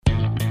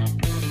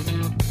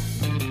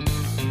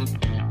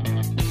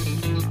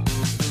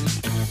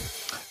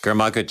Gur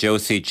maga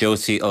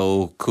Josie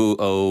ó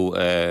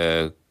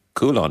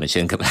Cúlán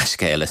sin go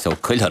leiscéile so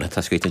chuileanna tá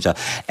scríte se.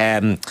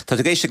 Tá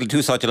a géiste go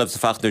túsáte le sa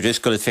fachtar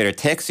discoil is féidir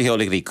textí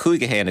heola bhí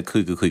 2 héanana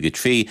 2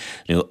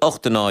 nó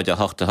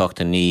 8 a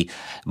 8 ní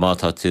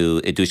mátá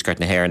tú I dúsgart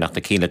na hhéir nach na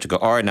cíine go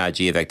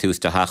ornádí a bheith tús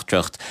de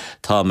heachtracht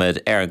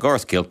támad ar an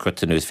gcóscéil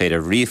crutanú is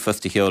féidir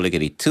riomfasta heola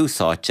í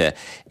túsáte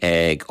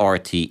ag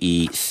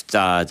RTE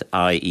Stad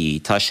IE.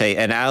 Tá sé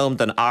an am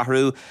den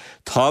ahrú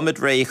támad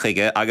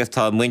réige agus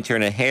tá muintear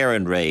na hhéir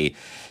an ré.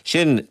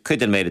 Sin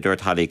cuidan méid a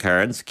dúirt Halley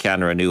Kearns,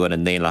 ceanar nuan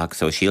an néalach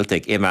so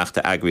síaltaigh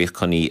imeachta agrích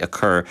chuní a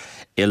chur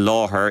I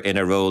láthair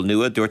ina ról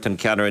nua, dúirt an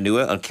ceanar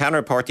nua. An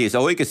ceanar pártaí is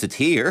óigus a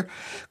tír,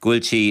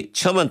 gúil si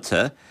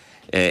tiomanta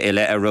I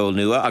le a ról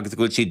nua, agus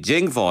gúil si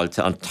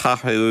dingháilte an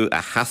tathú a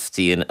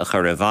hastíín a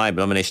chur a bhaid.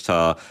 Blamanis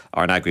tá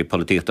ar an agrích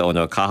polítíochta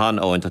óna cahan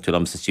óin tá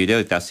túlam sa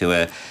stúdio, gasú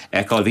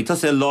eáil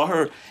vítas I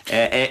láthair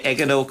ag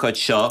an ócaid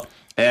seo.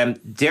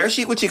 Déir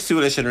sí go tíag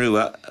súla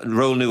an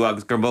ról nua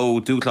agus gur mó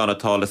dúchláán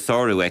atá le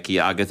sóú eici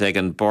agus ag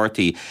an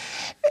bortaí.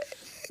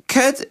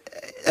 Cad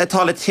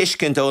atá le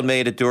tuiscint ón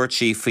méid a dúirt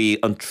sí faoi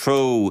an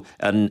tró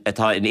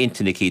atá in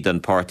intanicí don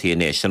pártaí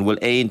inis, an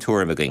bhfuil éon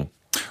túir agin.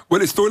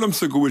 Well, is tólam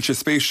sa gohfuil sé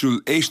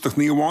spéisiúil éisteach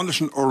ní bháinne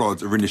sin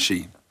óráid a rinne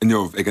sí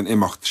inmh ag an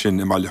imacht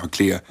sin I maiile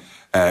clia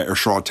ar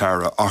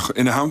srátáire ach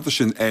ina hamta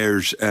sin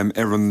ar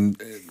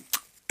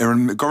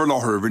an gar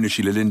láthair a rinne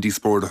sí le lindí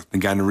spórda na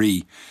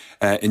ganarí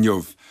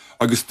inmh.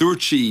 Agus dúirt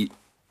sí,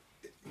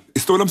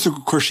 is tólam sa go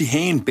chuir sí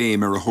héin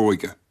béim ar a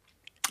hóige,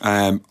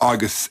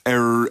 agus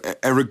ar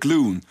a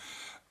glún,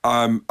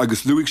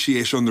 agus luigh sí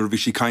éisiúnar bhí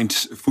sí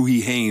caint fuhí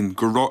héin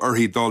go rá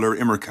orthaí dul ar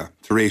imirce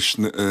tar éis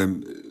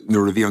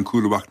nuair a bhí an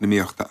cúlhacht na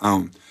míochta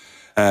ann.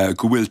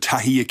 Go bhfuil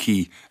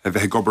taithíací a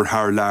bheith gobar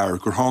thar leir,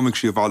 gur tháinig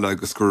sí a bhalla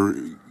agus gur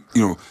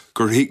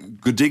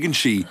ddigann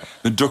sí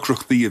na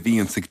ducrachtaí a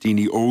bhíonn sa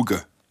daoine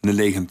óga na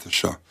léitheanta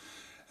seo.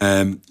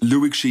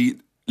 Luigh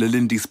sí le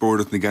lindí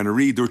spórdat na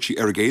ganarí dúirt sí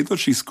ar géadal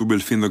sí go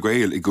bhfuil fin na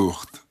gael I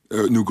gcucht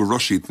nó go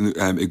roisiad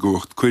I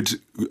gcucht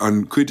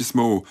cuid is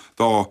mó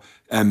dá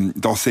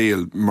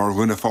saoil mar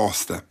bhuina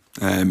fásta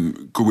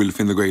go bhfuil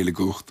fin na gael I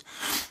gcucht.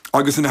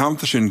 Agus ina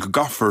hamta sin go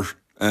gafar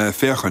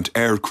féchant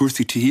ar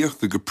cuasaí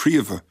tííochta go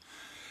príomha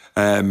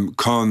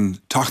chun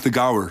tachta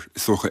gabhar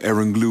socha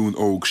ar an glún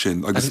óg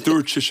sin. Agus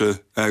dúirt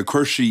se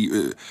chuirsí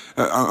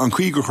an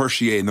chuí go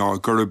chuirsí é ná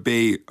gur a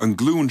bé an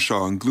glún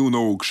seo, an glún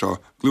óg seo,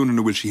 glúna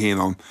na bhfuil sí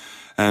héanam.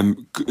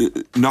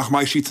 Nach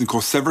mai siit an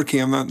có sever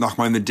céanna, nach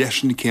mai na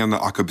deisina céanna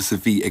ach a bis a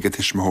bhí ag a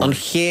tismthóir. An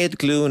chéad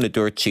glún a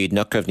dúirt siad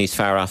nach raibh níos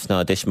fearr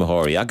ná a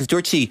tismthóirí, agus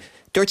dúirt sí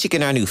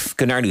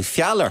gannarnú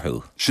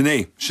fiallarthú.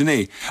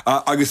 Sinné.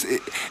 Agus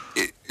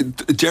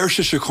deir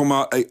se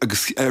chuma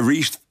agus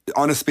ríist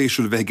anna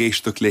spéisiúil bheith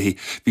géisteach léi,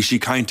 bhí sí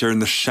caintear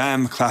na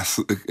sean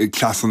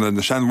clasanna,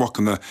 na sean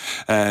wachanna,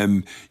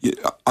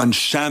 an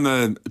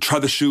seanna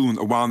tradiisiún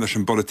a bhána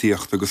sin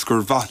bolaíocht, agus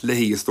gur bhaith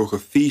léi is dócha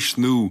fís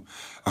nó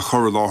a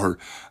chur láthair.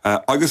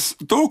 Agus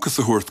dóchas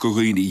a thuirt go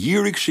ghaoine,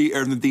 dírig sí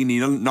ar na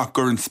daoine nach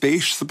gur an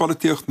spéis sa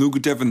bolaíocht nó go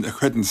deimhin a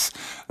chredans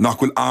nach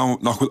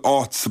bhfuil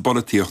áit sa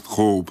bolaíocht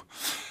chób.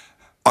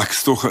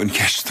 Agus dócha an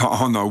ceistá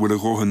anna bhfuil a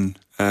rohan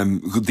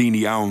go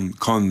daoine ann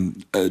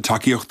chun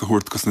takeíocht a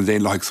thuirt cos na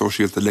déon leigh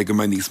sosiálta le go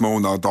níos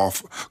móna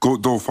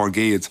dófáil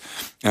géad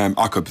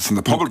acu san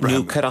na pobl brand.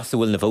 Nú carasa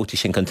bhfuil na bhótaí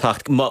sin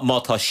contact.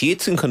 Mátá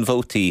siad san chun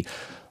bhótaí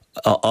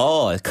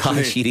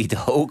cai siad de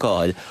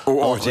ógáil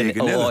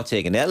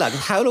áte gan eile.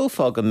 Agus how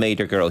fág an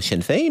méidir go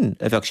sin féin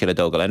a bheith sé le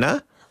dógáil na?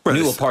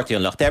 Níl a pártaí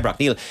an Loch Debre.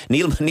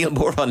 Níl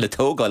mór an le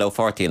tógáil ó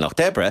pártaí an Loch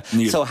Debre.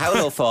 So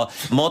how fá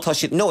mátá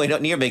siad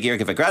níor mé ggéir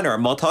go bheith granar,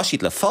 mátá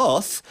siad le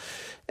fás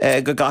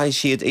go gaith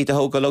siad iad a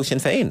thógáil sin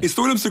féin. Is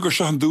tólam sa gur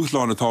se an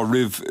dúsláán atá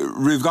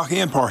rih gach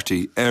éon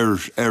pártaí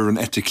ar an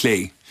ete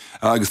clé.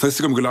 Agus tuis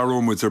gom go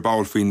lerómid ar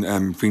báil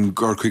faoin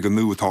gur chuig an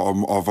nu atá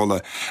á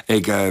bhla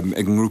ag an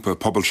grúpa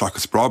pobl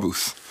seachas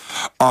brabús.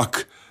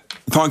 Ach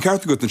tá an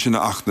ceartta go na sinna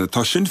achna,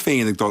 tá sin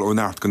féin ag dul ó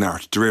neart go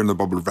neart, de réir na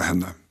bobbal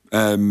bheithanna.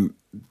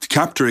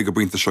 Captar ag go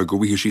buinte seo go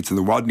bhí siad in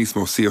na bhád níos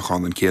mó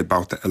síocháin an céad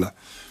báta eile.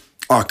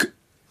 Ach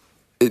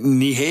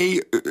ní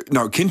hé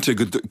ná cinnte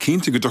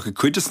go docha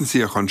cuiide san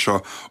síocháin seo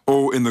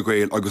ó ina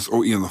gael agus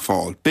ó íon na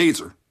fáil.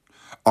 Béidir.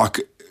 Ach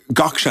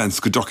gach seans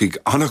go dochaigh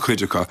anna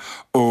chuidecha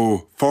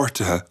ó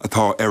fórtathe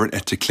atá ar an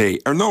ete clé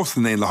ar nó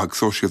san éon lethag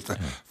sosiálta.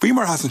 Bhí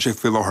mar hasan sé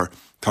fí láthair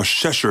tá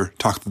séir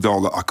teachta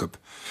dála acab.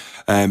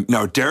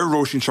 Now deir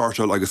Róisín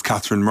Searteil agus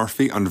Catherine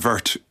Murphy an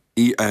bhirt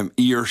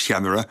ír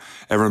cheanara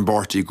ar an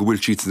bártaí go bhfuil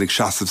siad ag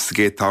seasamh sa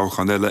géadtáach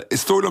an eile.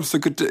 Is tólam sa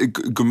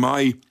go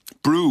maiid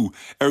brú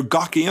ar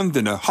gach éon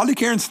duine, Halley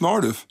Kearns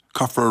Snárdamh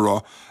caafar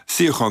rá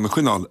siochan na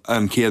chuinál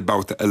an céad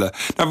bouta eile.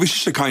 Na bhí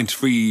sé caint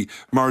faoi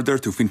mar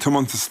d'irtú fin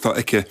tomantas tá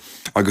aice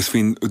agus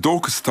fin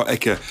dóchas tá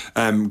aice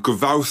go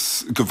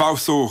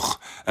bhásóch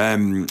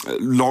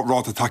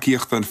ráta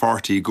takeíochta an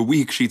fartaí go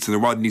bhuiigh siad san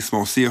bhhaid níos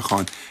mó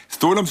siochan.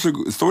 Stólam sa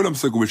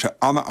go bhfuil se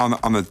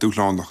anna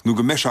dúlánach, nó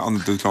go meise anna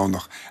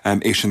dúlánach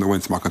é sin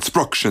bhaintach an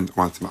sprach sin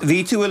bhaintach.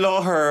 Bhí tú a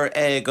láthair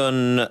ag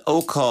an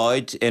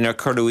ócáid inar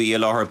chuirúí a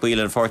láthair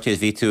buil an fartaí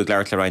bhí tú a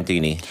gglair le Ryan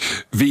Daoine.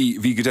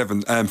 Bhí go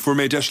devan fuair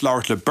méid deis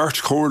leabhart le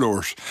Bert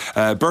Chorlóir.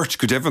 Bert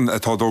go devan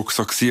atá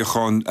dóchasach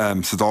siochan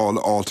sa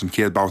dáil áit an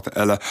céad bouta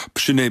eile.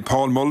 Sin é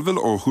Paul Mulville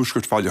ó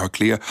Thuaisceart Fáilte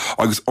Clia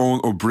agus Owen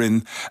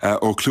O'Brien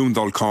ó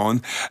Clúndal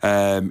Cáin.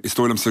 Is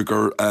tóilm sa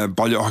gur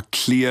bailile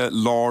Clia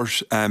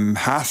láir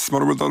heas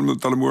mar bhfuil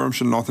dal múm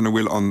sin ná na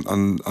bhfuil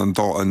an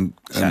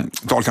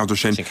dálcantar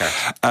sin.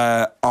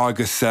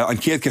 Agus an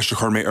céad ceiste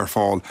chuirméid ar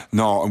fáil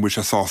ná an bhfuil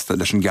sé sásta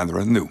leis an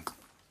gceanara nó.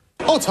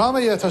 Ó táma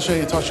tá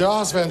sé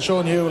as bheith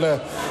seoinniu le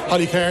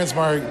Holly Cairns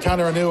mar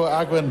ceanar nua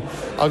aghain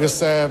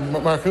agus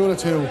mar chuúla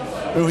tú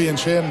uí an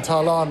sin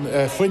talán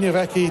fuine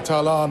bheici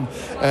talán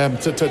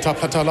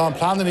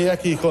planaí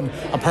eici chun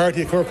an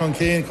páirtí Corcon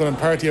Céin chun an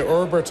páirtí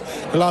Urbert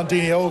go lá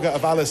daoine óga a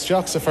bheallas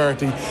teach sa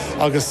feirtí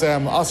agus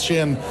as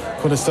sin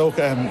chun is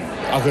tóca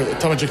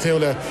táidir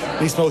le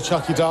níos mó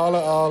teachí dála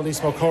á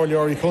níos mó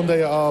cóirleoirí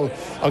chundé á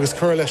agus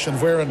chur leis an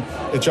bhuian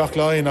i Jack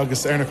Lyon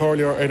agus ar na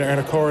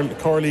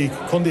cóirlaí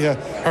chundaithe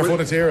ar fud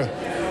tíre.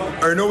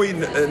 Ar nóí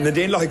na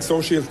déanlaigh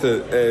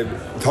sóisialta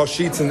tá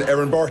siad san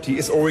ar an bartaí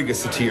is óige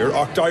sa tír,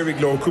 ach dairigh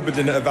le cúpa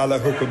duine a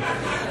bhealach thucam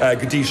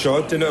go dtí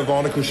seo, duine a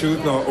bhána go siúd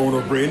ná Owen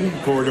O'Brien,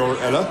 cóirdóir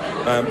eile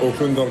ó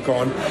Clúndal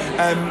Cáin.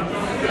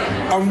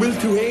 An bhfuil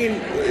tú héin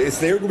is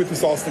léir go bit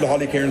sásta le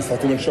Holly Cairns tá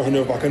tú an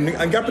seohanúbach.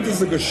 An gapad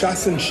is a go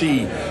seaan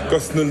si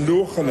gus na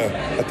luchanna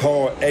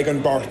atá ag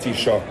an bartaí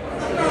seo.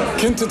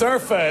 Cinnta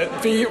d'arfa,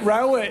 bhí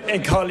rogha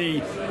ag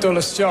Holly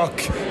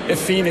dulasteach I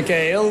Fine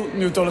Gael,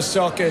 nó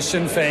dulasteach I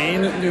Sinn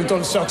Féin, nó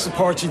dulasteach sa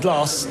Páirtí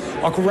Glas,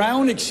 ach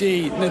ránnig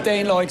si na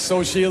déanlaigh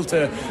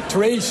sóisialta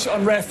tar éis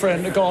an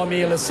referan na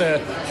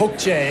 2000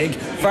 thugtéig,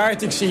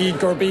 bharrtaigh si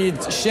gur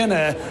bíad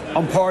sinne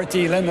an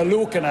páirtí le na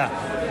luchanna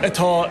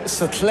atá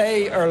sa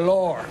clé ar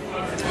lár.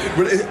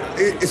 Well,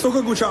 is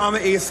ook go se ama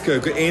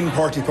éasca go éon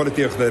páirtí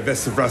políoch le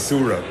bheits sa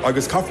bhrasúra,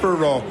 agus caspar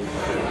rá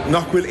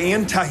nach bhfuil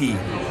éon taithí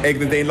ag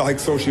na déanlaigh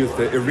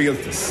sóisialta I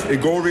rialtas, I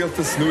ggó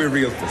rialtas nó I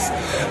rialtas.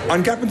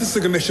 An gapantas a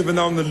go mis bh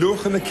ná na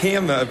luchanna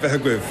céanna a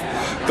bheith goibh,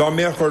 dá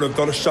méchar of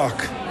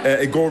dolasteach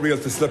I ggó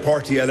rialtas le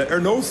páirtí eile ar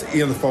nós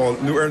íon fáil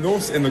nó ar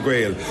nós ina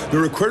Gael.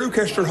 Nuair a cuireadh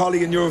ceistir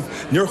Holly an jobh,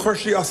 níor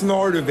chuirsaí as an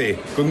áda bheith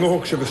go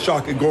ngóthach se bh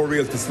seach I ggó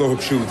rialtas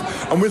lóthach siúd.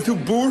 An bhfuil tú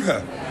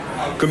búrtha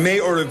go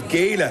méid or of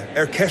géile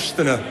ar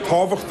ceistena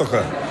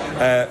tábhachtacha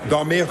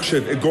dá méoch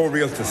sibh I ggó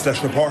rialtas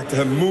leis na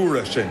páirtithe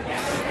múra sin.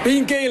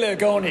 Bín géile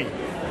gcónaí.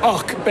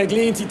 Ach,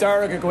 beglínti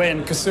darga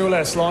gwen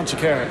cosúla sláinte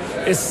céir.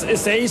 Is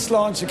é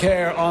sláinte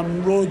céir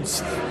an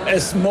ruds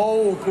is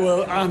mó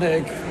gwyl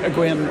annig a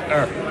gwen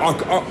ar.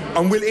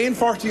 An bhfuil éon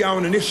fartaí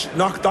ann inis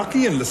nach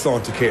daciíonn le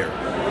sláinte céir.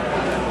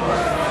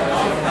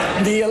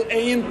 Níl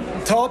éon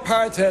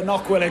tápáirte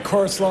nach bhfuil é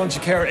cur sláinte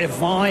céir I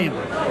bhaim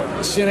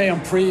sin é an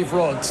príomh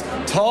ruds.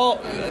 Tá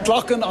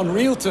dlachan an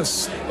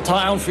rialtas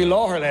tá ann fí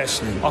láthair leis,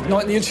 ach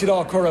níl siad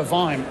á cur a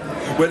bhaim.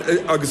 Well,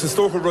 agus is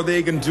tócha rud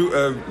éigen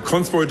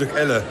conspóideach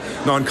eile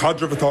ná an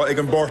cadrah atá ag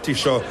an bartaí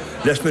seo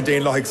leis na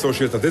déanlaigh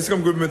sóisialta. This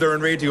gom go ar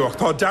an radio ach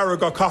tá deara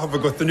go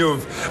caithfh go daniuh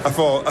a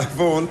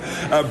bháin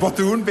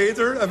botún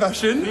béidir a bheith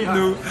sin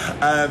nó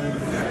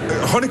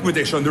chonig mu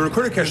éis an nuair a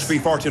chuir ceist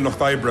fao fartíí nach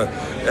d'oibre.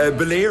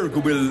 Beléir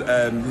go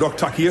bhfuil loch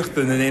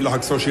takeíochta na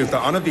déanlaigh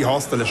sóisialta anna bhí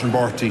hásta leis an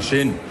bartaí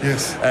sin.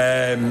 Yes.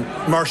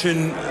 Mar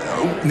sin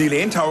níl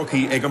éon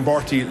táchaí ag an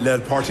bartaí le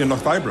páirtí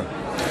nach d'oibre.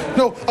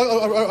 No,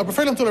 I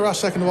prefer them to the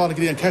last second one to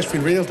get in cash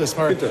between realtors.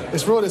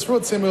 It's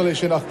road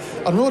simulation.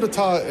 On road at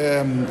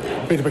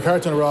Peter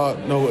McCartan raw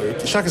no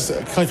shakas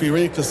kind of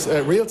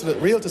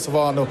realtors of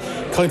all no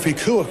kind of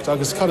cooked. I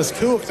guess cut us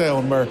cooked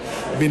down where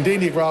been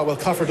Dini raw well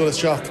covered all the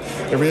shock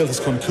the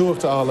realtors come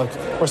cooked all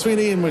like or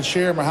Sweeney with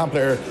share my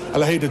hampler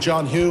Alahida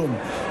John Hume.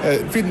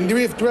 Do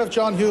we have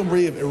John Hume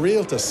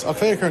realtors? I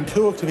fair and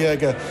cooked to be on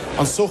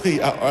Sochi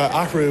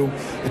Akru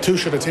two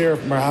shot at here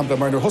my hampler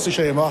my Hussey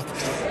Shay Mock.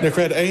 They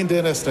create ein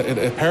Dennis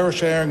a power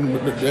sharing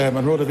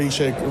and road of each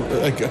a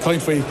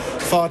kind of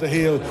fada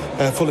heel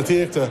full of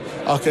theatre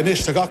ach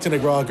anish to got in a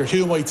grog or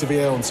humor to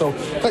be on so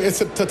it's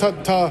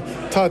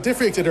ta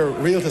different to the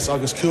realtors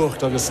agus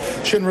cooked agus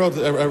shin road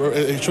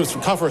choose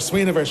cover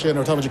sweeney version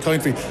or tamage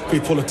kind of be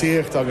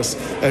politiek agus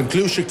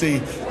glushikti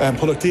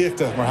politiek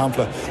mar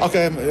hampla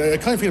okay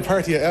kind of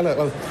party ella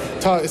well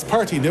ta is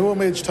party new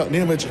image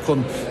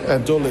kun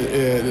dul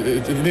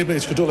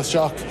image could dul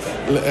shock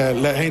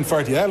le hein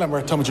party ella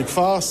mar tamage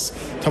fast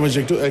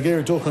tamage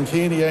Gary Duncan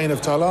Keeney ein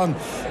of Talon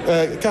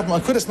Captain I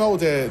could have know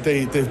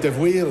the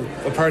wheel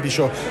a party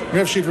show we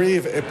have she'd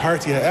reeve a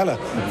party ella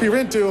we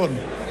rent doing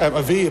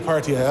a V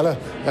party ella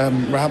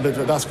Raham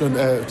that's going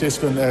this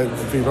going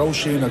be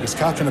Roisin agus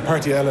Catherine a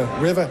party ella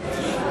river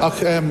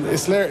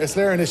is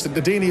learning is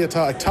the Dini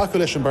attack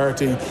tackleish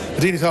party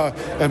the Dini tá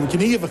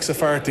gníomhach sa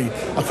fartaí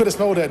a chud is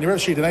móda ní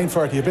raibh siad an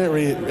einfartaí a bit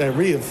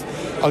riamh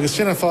agus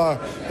sin an fá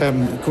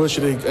go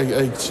siad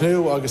ag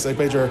snú agus ag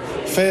beidir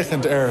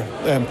féchant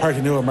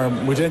party nua mar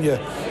muidine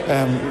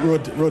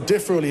rud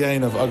difriúil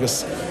dhéanamh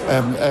agus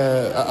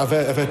a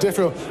bheith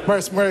difriúil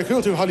mar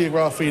chuiltú halaí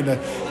agráfaí na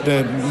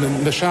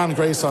Sean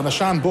Grayson, na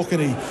Sean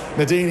Buchanan,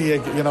 na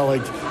daoine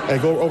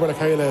ag over le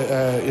chéile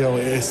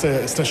is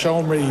na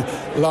seomraí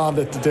lán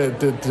de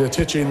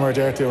titín mar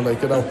deirtú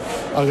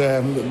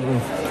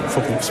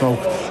fucking smoke.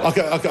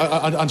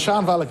 An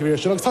Sean Valach bhír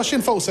sin agus tá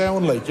sin fós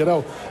ann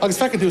agus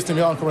fecinn tús na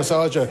meán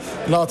cumáide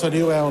látá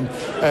nniu ann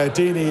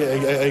daoine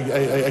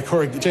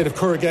déanamh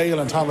cur géil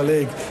an Táma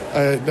League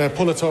na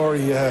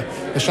pulatóirí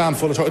na Sean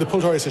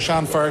pulatóirí sa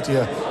Sean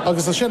Fartaí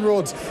agus a sin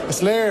rud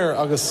is léir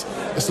agus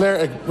is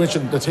léir ag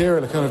winsin na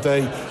tíir le chun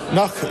dé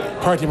nach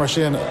party mar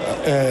sin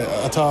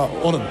atá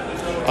onan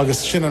agus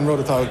sin an rud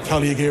atá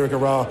cailí géir go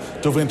rá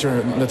do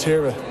winter na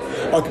tíire.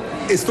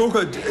 Is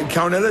tócha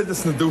cean eile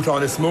na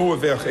dúláin is mó a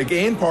bheith ag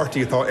éon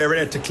party atá ar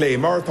an lé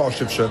martá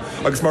sibse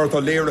agus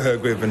martá léirethe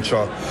goibhann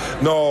seo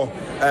ná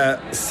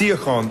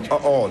siochan a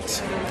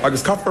áilt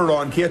agus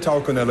caparrán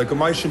cétácan eile go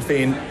maiid sin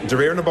féin de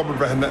réir na bobbal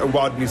breithe a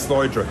bhád níos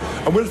láidre.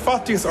 An bhfuil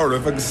fatíos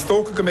ormh agus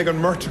tócha go méid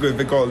an mrte go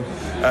bhíáil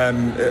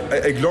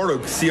ag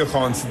glórug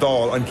siochan sa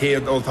dáil an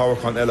céad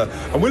oltáhachan eile.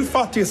 An bhfuil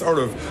fatíos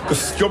ormh go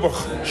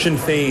sciobach sin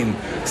féin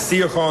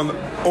siochan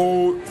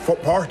ó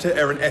páirte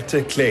ar an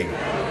lé.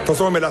 Tás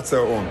mé lesa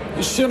ón.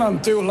 Sin an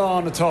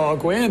dúláán atá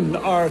gin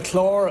ar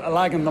chlór a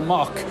legan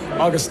amach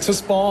agus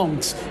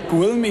tuspáint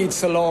gohfuil míad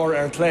sa lár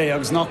ar lé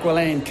agus nach bhfuil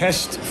éon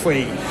ceist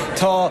faoi.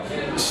 Tá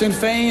sin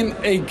féin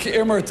ag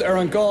imirt ar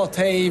an gá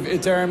taobh I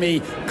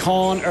dtéirmí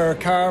cáin ar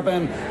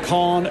carbon,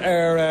 cáin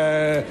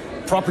ar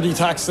property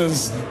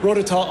taxes, rud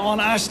atá an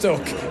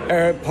aisteach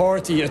ar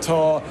pártaí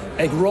atá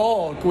ag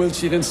rá gohfuil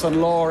siad in san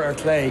lár ar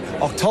lé.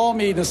 Ach tá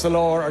míad na sa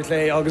lár ar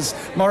lé agus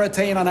mar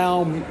atain an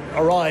am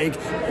aráig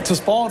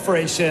tuspáin for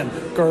éis sin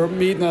gur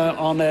míadna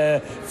an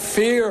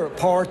fear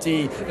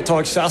pártaí atá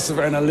ag seasamh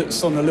ar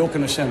san na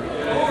lucanna sin.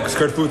 Agus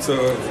chuir fúta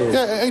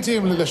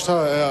éim leis tá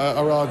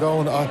ará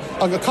gán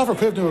agus cover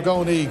cuimhnú a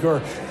gánaí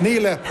gur ní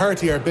le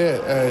pártaí ar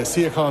bit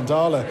siochan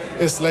dála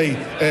is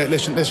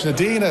leis na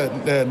daoine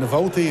na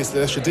bhótaí is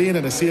leis na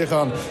daoine na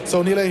siochan,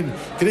 so ní leon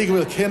gorí go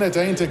bhfuil cinenne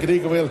dainte gorí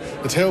go bhfuil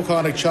na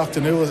teocháin ag teacht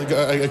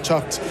ag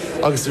teacht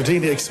agus tar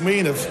daoine ag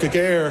smíanamh go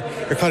géir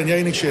ar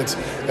caiinhéananig siad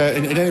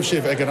in éanamh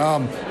sibh ag an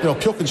am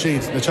peocann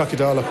siad na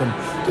teachidála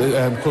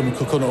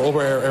chun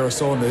obair ar a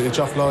son I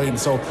teach láin,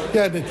 so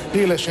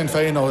ní leis sin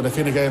féin ó na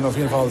fine géim ó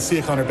fine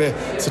siochan ar bit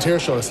sa tíir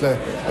seo is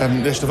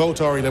leis na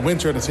bhótáirí le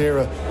winter na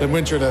tíre le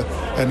winter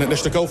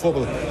leis na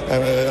ggóphobal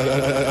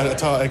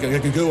atá ag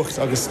an gúacht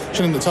agus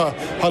sin atá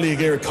halaí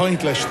géir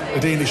caint leis a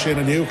daoine sin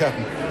a nniu ceapan.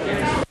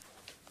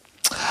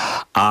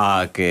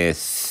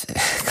 Agus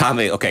Tá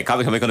mé chuna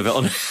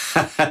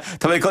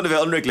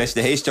bheith anric leis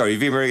na héisteir,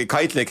 bhí mar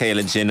caiit le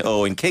chéilann sin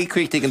ó an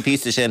cécríigh an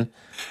písa sin.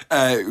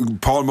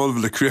 Paul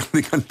Mulville le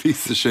cruachnig an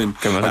písa sin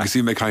agus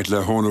í mé caiint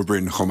le Hónó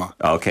Bryn chuma.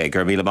 Ok,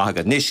 gur míle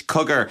maithagad. Nis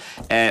cogur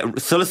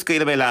sulas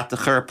cíle mé leat a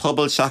chur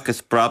pobl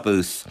seachas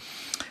brabús.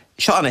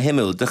 Seo an na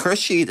himúil, de chur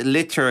siad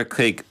litir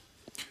chuig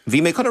bhí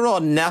mé chuna rá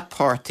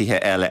napártaithe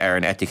eile ar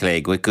an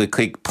etichlé, go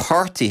chuig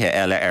pártaithe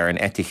eile ar an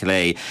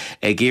etichlé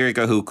ag ggéir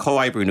go thu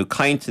cóibrú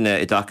caintena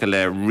I dtaca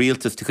le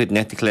rialtas de chud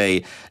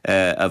netichlé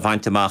a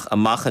bhaint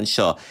amach an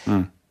seo.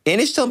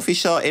 Inistom fi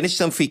seo,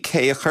 inistom fi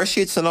cé a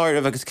chuirsiad san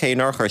áireamh agus cé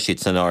ná chuirsiad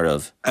san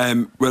áireamh?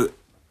 Well,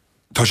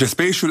 tá sé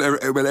spéisiúil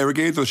ar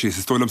géadú sí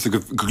sa tólam sa go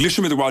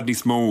gluisiid a bhád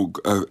níos mó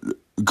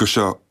go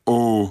seo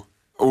ó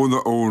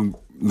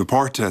na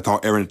páirte atá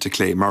ar an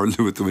etichlé mar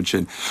luúin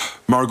sin,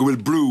 mar go bhfuil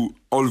brú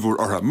olbhúr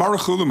ortha. Mar a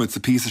chulamid sa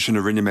písa sin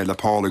a rinne mé le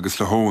Paul agus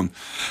le Hón.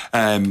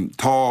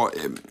 Tá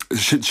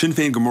sin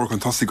féin go mór chun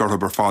tosaigh ortha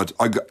bar fad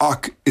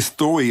ach is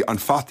dói an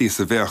fatíí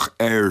sa bheith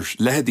ar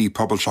leheadí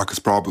pobl seachas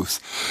brabús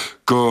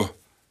go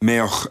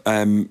méoch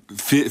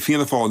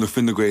fianna fáil na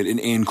Fine Gael in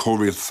éon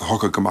cóiríocht sa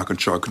hocha goach an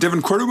seo. Go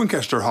dibhann cuireann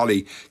ceistar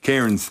Halley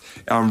Cairns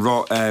an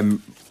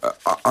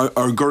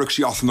ar gurach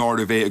sí as an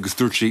áir a bheith agus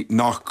dúirt sí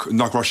nach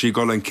rá sí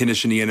go an cinine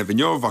sin íana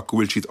bhneomh ach go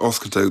bhfuil siad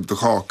oscailta do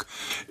chách.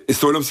 Is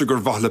tólam sa gur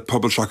bhaith le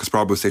pobl seachas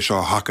brabús é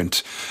seo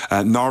hacant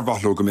ná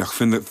bhathló go mbeoch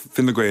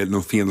Fine Gael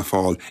nó fianna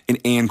fáil in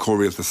éon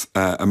cóiríocht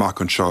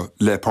amach an seo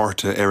le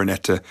páirte ar an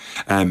ete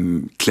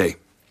clé.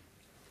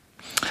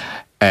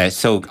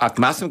 So ach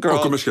massam gur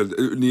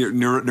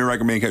ní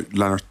raga mé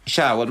Leonard.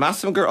 Se, well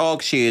massam gur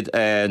ág siad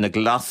na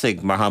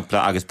glasig mar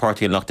hampla agus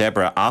pártaí nach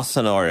debre as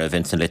an áir a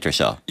Vincent Litter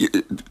seo.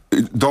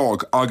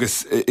 Dog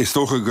agus is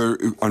tócha gur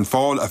an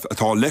fáil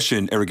atá leis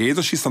sin ar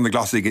géidir sí san na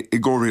glasig I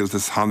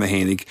ggóirialtas hána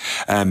hénig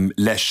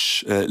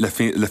leis le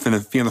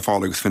fianna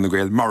fáil agus Fine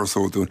Gael mar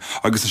sóún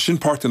agus sin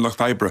páirtin nach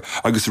debre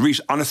agus rís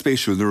anna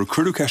spéisiúil nuair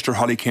cruú ceistar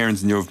Halley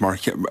Cairns neomh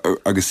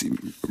agus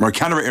mar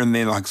ceanna ar an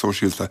néanaach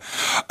sóisiúilta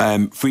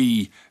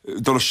faoi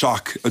dul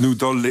seach anú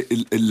dul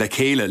le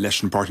chéile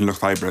leis an Páirtín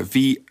Lucht Oibre.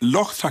 Bhí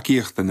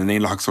lochtaíochtain in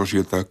éonlach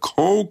sosiálta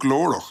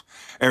cóglórach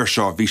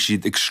seo bhí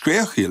siad ag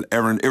scréchiil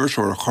an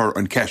iiriseoir chur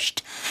an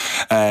ceist.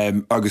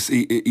 Agus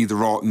iad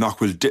rá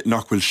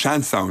nachhfuil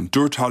seans ann,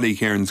 dúirtálaí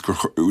chéirns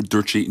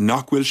dúirtí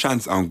nachhfuil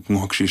seans ann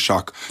gthg sí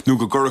seach, nó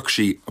go gurach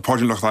sí a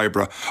Páirtín Lucht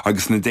Oibre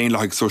agus na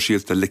déonlach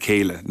sosiálta le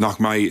chéile, nach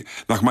mai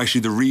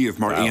siad a riamh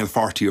mar éon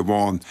fartaí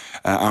amháin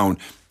ann.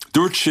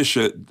 Dúirt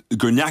siise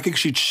gur neacaigh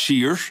siad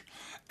siar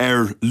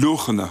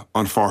luchanna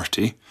an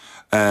fartaí,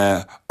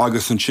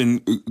 agus an sin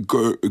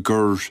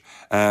gur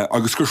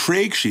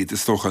shréig siad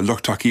is tócha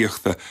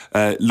luchtaíochta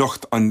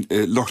lucht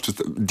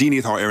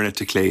daoinetá arna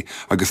te lé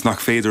agus nach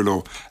féidir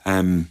lo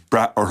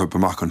bra ortha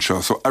bamach an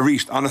seo. So a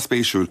ríist anna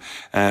spéisiúil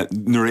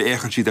nuair a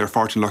échan siad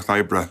Páirtín Lucht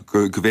Oibre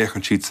go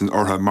bhéchan siad san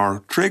ortha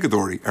mar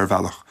trégadóirí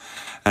bhealach.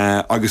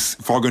 Agus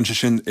fágann se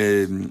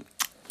sin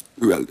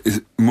well,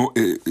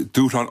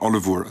 dúrán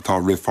olivúr atá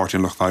rih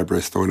Páirtín Lucht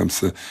Oibre stóilm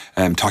sa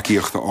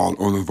takeíochta all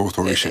ón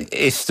bhótóirí sin.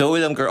 Is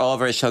stóilm gur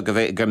ábhar seo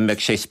gur meid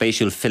sé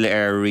spéisiúil fille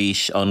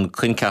ríis an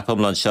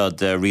cuincapamlan seo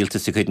de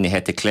rialtas a chuidna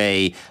hete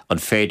clé an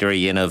féidir a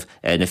dhéanamh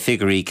na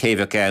figurí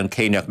céimheh ann,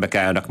 céineach me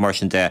gannach mar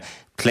sin de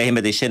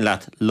cléime é sin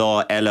leat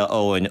lá eile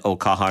óin ó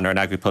cahan ar an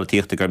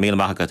agripolíochta gur míle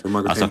maigad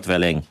as acht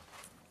bheling.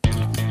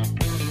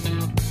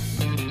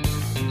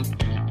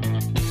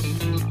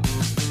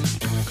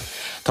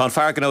 Tá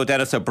fargan ó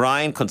Dennis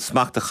O'Brien chun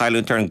smacht a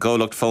chailúntar an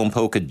ggólacht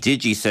fómpóca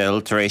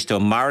Digicel tar éis do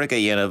marga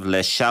dhéanamh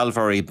le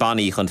sealbhairí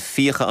baní chun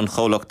fíocha an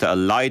cholaachta a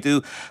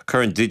laidú,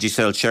 chur an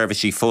Digicel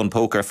seirbhísí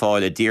fónpócar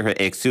fáil a dtíortha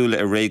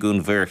agsúla a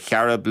réigún bhir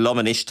chearab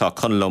lomanis tá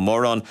chun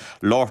lomóran,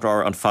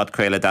 lortar an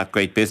fadcréile That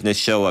Great Business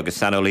Show agus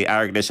sanolaí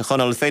airgnis a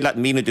chunal féile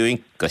mína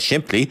dúing go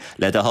siimplí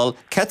le a hall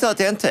ceta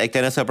denta ag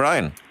Dennis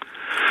O'Brien.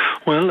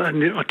 Well,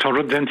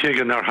 tarrad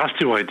dentig an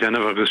hastíhaid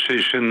denmh agus sé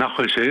sin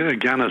nachfuil sé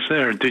ganas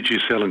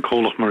Digicel an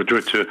cólach mar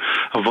dúirte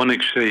a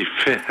bhanig sé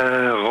fé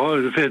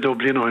ó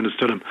bliana áin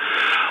stulm.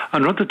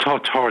 An rud atá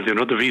tarlín,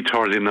 rud a bhí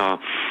tarlín ná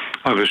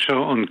agus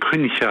seo an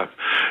cuincheap.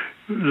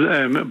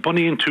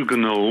 Buníonn tú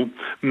gnó,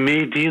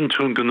 médíonn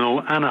tú an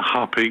gnó anna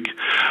hapig,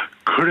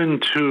 cuireann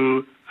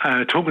tú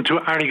tógann tú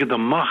airgad a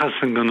machas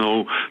an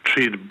gnó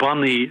tríd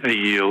baní a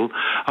dhéal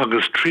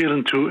agus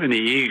tríann tú ina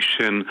dhéag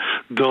sin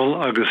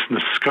dul agus na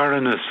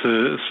scaranna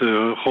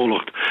sa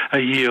cholacht a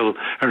dhéal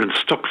ar an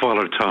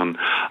stochmhallartán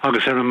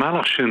agus ar an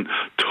mealach sin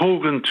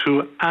tógann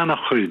tú anna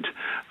chuid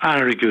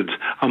airgad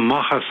a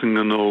machas an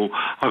gnó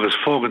agus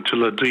fógann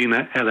tú le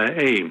daoine eile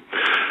é.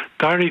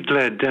 Dairigh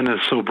le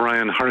Dennis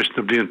O'Brien Harris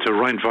na blianta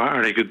reinmhá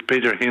airgad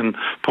beidir hen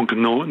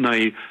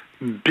 .9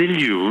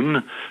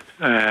 billiún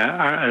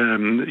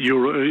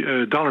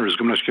dollars,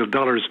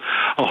 dollars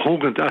a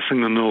hógant as an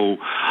gnó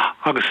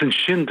agus an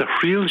sin de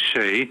chríal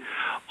sé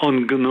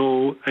an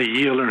gnó a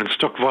dhéal ar an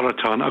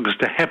stochmhallartán agus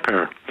de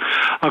hepper.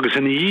 Agus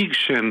in dhéag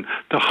sin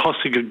de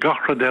chosig a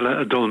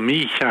gachradile a dul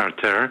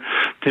mícheartar,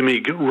 de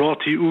mig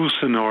rátaí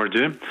ús an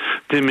orde,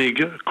 de mig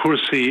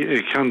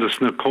cuasaí cheandas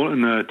na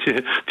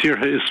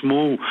tíortha is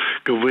mó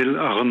go bhfuil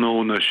a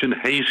gnó na sin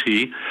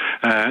héisí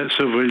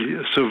sa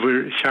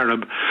bhfuil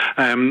chearab.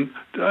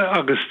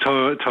 Agus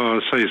tá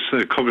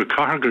cogur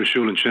cargar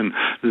siúlann sin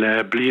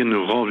le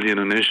blianú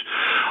bháblian is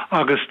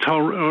agus tá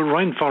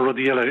reinmhá rud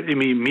eile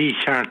imi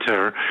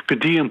mícheartar go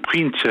dtí an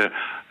puinte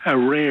a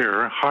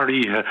réir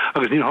tháríthe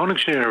agus ní tháinig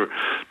sé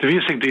de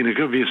bhíosigh daoine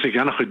go bhíosigh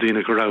annach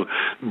daoine go raibh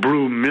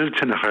brú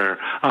miltanachar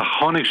a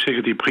tháinig sé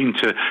go dtí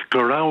puinte go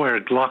raibh ar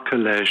ghlacha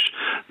leis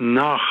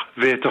nach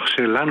bhéadach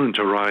sé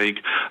leanúnta ráig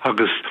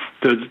agus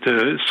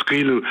de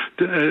scrílú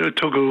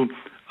tugadh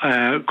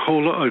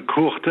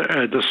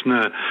cuachta dus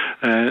na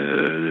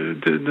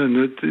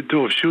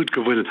dóibh siúd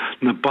go bhfuil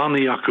na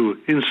baní acu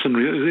insan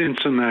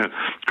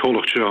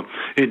cólacht seo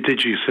i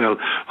Digicel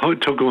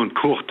tugadh an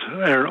cuacht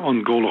ar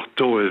an ggólacht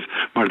dóibh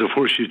mar do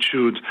fuair siúd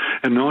siúd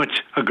in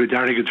áit a go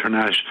deargad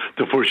tarnáis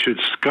do fuair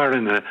siúd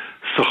scaranna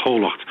sa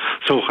chólacht.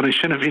 So chuna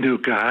sinna bhíú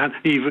gahan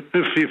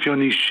if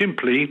ní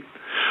siimplí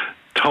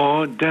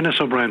tá Dennis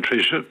O'Brien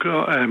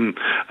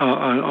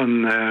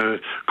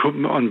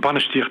an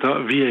banistíocht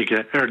a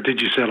bhíige ar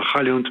Digicel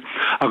chailiúnt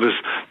agus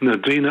na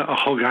daoine a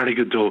thug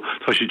airgad dó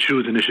tá sé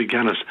siúd in is sé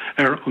ganas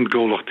ar an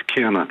ggólacht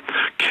céanna.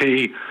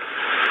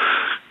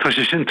 Tá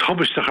sé sin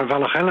tobisteach ar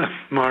bhealach eile,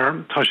 mar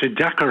tá sé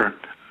dechar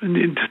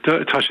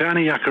tá sé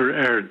annaíachar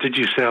ar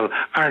Digicel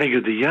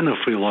airgad a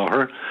dhéanamh faoi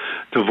láthair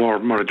do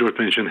bhór mar a dúirt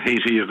mé sin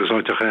héisí agus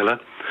áiteach eile.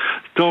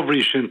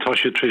 Dábhrí sin tá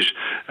sé tris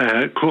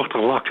cuachta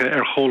lacha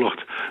ar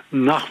chólacht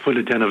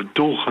nachfuil déanamh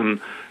dóchan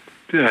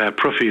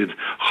profiad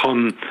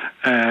chun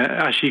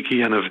asící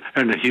dhéanamh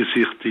ar na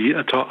hiúsaíochtaí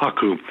atá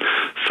acu.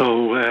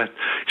 So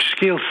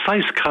scéal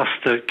 6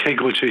 casta cé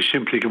go bhfuil sé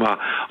siimplí go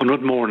an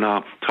rud mór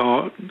ná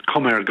tá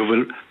coméir go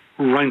bhfuil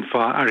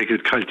reinfa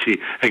arigid calti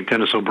ag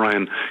Dennis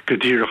O'Brien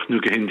godírach nu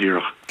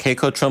gehindírach.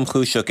 Keiko Trump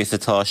Chushuk is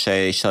atá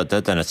sé seo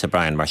de Dennis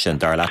O'Brien mar sin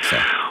dar latsa.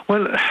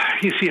 Well,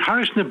 you see,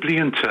 Harris na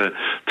blianta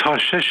tá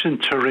session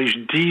to reis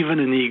divan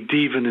and ig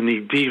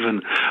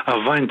divan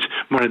a vaint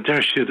mar a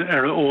dersiad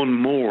own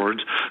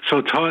mord,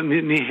 so tá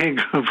ni heg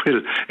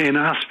will in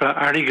aspa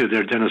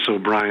arigid Dennis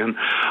O'Brien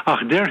ach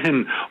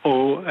derhin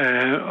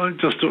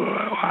just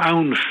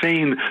aun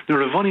fein na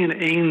ravonian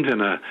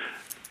eindena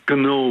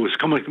Gno's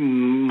come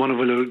one of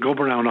the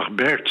gober nach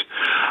Bert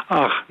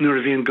ach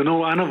nur vien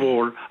gno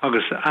anavor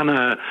agus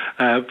anna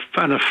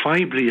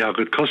fibli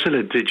agad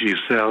cosile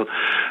digicell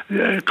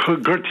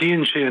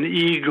gurtien she an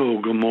ego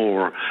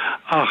gomor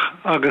ach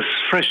agus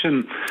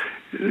freshen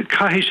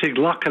Cahisig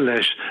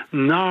lachalesh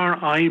nar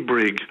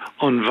ibrig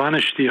on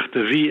vanishtiach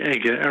de vi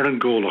ege an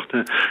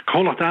golochte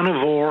colocht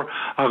anavor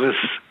agus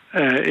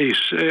is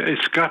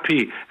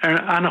scapi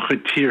anoch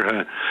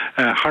tierhe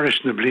Harris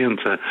na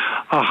blianta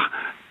ach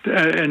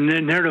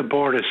Nera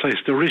borda says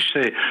the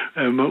rishe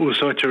ma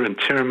usoiter in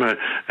terma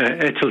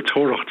etel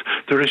torocht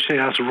the rishe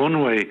as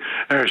runway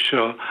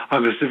show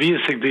agus the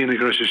viesig dina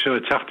groshe show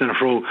tachten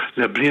fro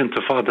le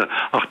blianta fada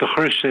ach the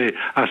rishe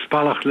as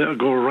balach le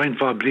go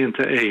reinva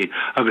blianta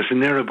agus in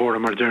Nera borda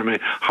mar derme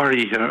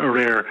Harry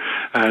rare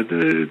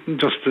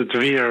just the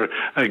vier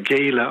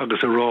gala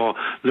agus a raw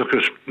look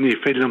at ni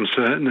films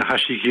na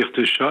hashi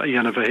girte shot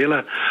yana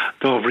vahela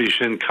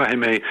dovrishin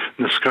kaime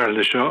na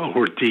scarle show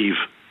or div.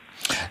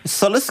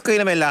 Solas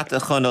cuile mé leat a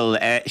chunal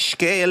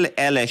scéal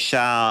eile se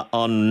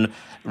an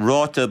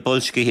ráta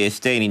bolsci hé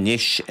stéine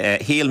níos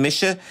híal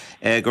mise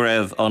go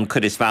raibh an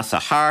cud is meas a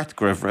hart,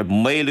 go raibh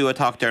méilú a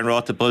tacht ar an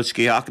ráta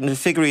bolsci ach na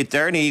figurí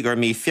derní gur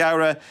mí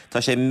fiara tá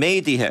sé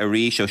médaithe a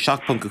rís ó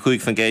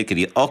 7.5 fan géad go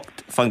dtí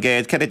 8 fan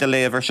géad cead a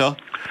léamhar seo?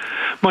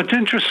 Ma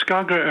dinter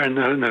skager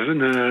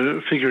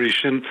na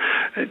figuration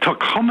tá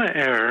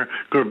komme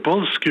gur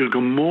bolskil go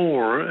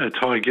mór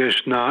atá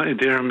gist na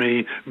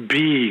idirmi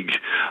big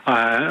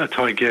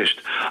atá gist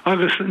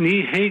agus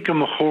ní hége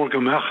ma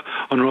chógamach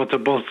an rot a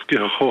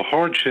bolskil cho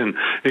hardsin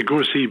I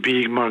gursi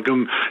big mar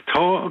gum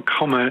tá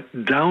komme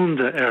down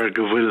de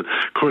go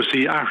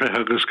kursi arre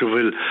agus go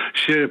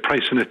sé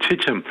price in a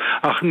titim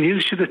ach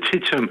níl si a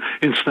titim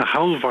in sna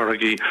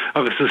halvargi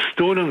agus a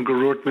stolen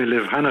gorot me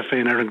live hanna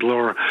féin an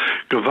glór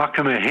go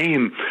me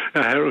hain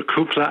a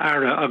cúpla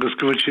ara agus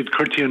go siad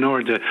curti an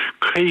orde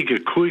chéige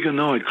cúige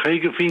náid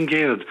chéige fin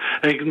géad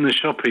ag na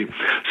shoppi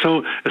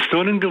so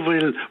stolen go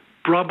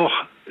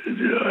brabach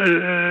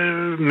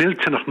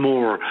miltenach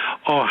mór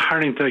á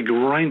haringta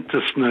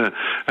reintas na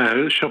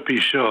shoppi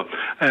seo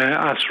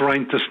as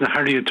reintas na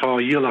hariatá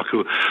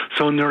ialachu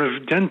so nuair a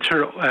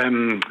denter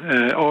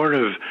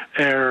orv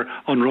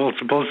an Rolls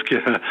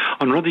Bolske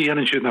an rudi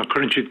energy na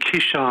current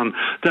kishan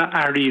da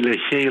ari le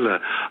chéle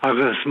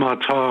agus má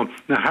tá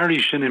na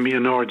Harry sin mi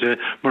an orde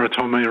mar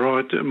tá mé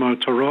mar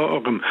torá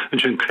agam an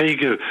sin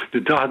chéige de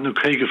dad no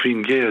chéige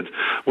fin géad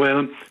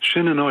well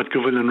sin an áid go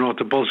bhfuil an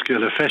ráta Bolske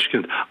le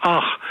feskent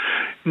ach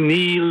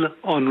Níl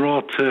an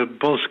ráta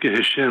Bolske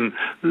sin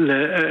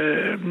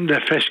le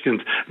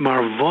feskent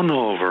mar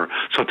vonover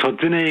so tá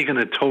duine gan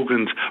a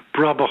tógant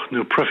brabach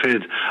no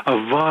profid a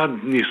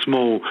bhd ní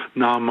smó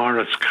ná mar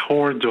a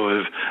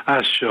scórdóibh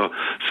as seo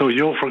so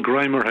jo for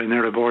Grimer ha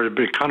near a board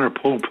big Conor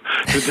Pope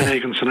du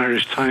duine san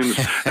Irish Times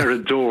a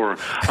door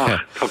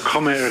ach tá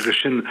komme go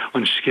sin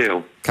an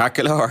scéal.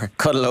 Cacalar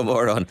Conal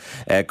mór an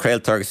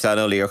Creiltarg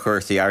Sanolí ar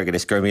chuirsaí agad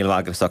is gur míle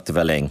agus achta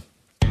bheling.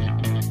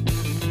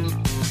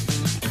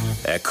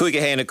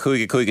 Cúige héna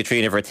cúige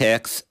trína bhar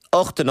teex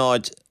 8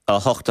 a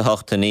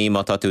 8 ní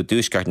má tá tú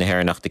dúsgart na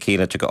hhéir nach de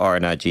cíile go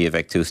ána dí a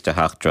bheith tústa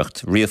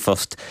heachtracht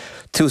riamhfost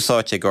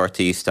túsáte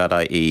gortaí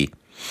stada í.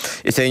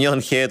 Is é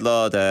Johan chéad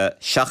lá de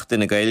 7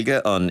 na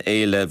gailge an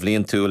éile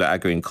bblion túla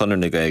agrinn conar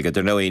na gailge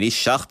der nó í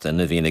 7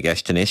 a bhí na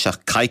gceistena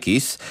seach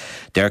caicís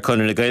der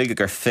conar na gailge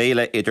gur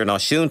féile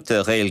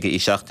idirnáisiúnta gailge í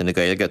 7 na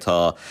gailge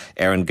tá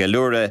ar an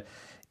galúra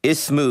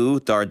is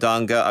mú dar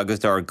danga agus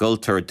dar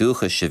gultar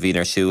dúchas se bhín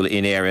arsúil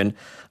in éireann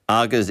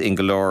agus in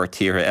golóir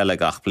tíre eile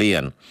gach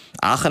blian.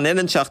 Ach an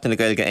inan seachta na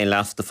gailge ein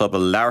las de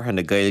fphobal leartha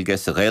na gailge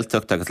sa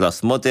réalteacht agus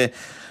las mude,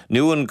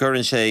 nuan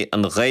gurran sé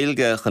an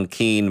gailge chun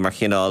cín mar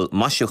chinál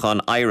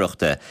maisiúchan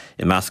éireachta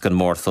I meascan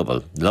mór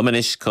fphobal.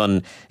 Lumanis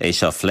chun é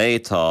seo phlé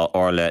tá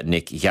orla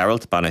Nick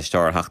Geralt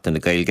banistóir heachta na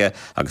gailge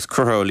agus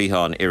curthó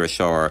líán ire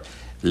seoir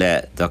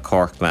le de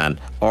Corkman.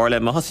 Orla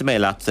má hosa mé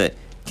leatsa,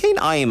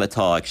 cén aim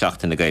atá ag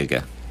seachta na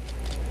gailge?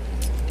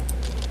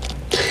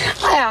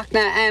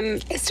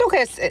 Is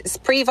trochas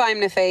príomhaim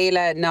na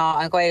féile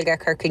ná an ghailge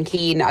Kirkin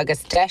Keen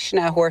agus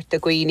deisna thuirta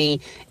guoine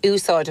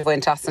úsáid a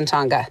bhaint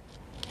asantanga.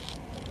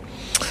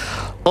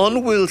 An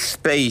bhfuil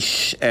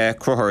spéis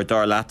cruthir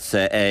dar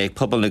leatsa ag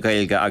pobal na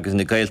gailge agus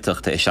na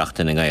gailteachta I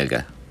seachta na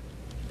gailge?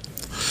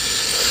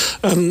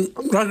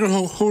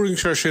 Ragur thuring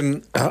sé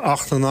sin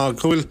 8 ná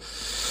gúil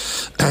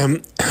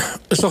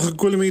is nach a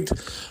gúlamíd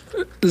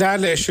le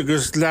leis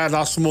agus le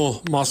as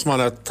mó más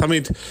mála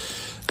tamid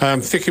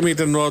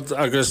Fikimid an rod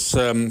agus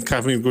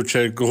caimid go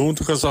sé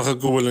gohúntachas ach a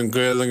gúil an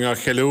gailing a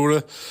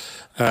cheúra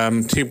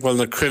timppáil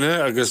na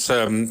crunne agus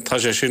tá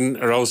sé sin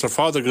arrás ar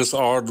fád agus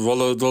ard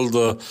bhla dul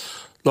de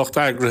locht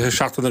agrathe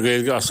seachtainna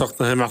gaeilge a socht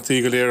na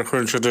himachtaí go léir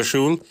chun se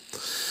dersúl.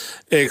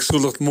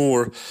 Éagsúlacht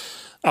mór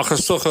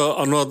achas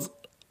socha an rud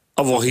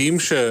a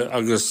bhhíimse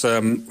agus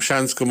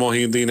seans go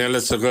maithíon daon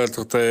eile sa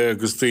gailteachta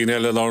agus daon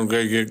eile lá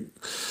gaige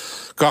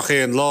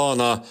gachéon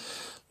lána,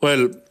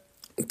 well,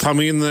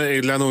 Tamína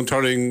é leanún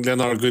taring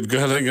lenar good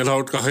galing a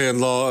lát gachéon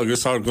lá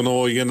agus ar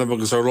gnó dhéanamh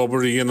agus ar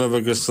robbery dhéanamh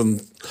agus an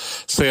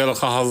séala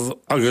chahabh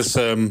agus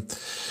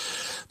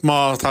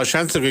má tá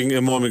seansaing I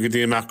mómi go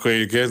dtí amach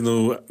gaige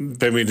nó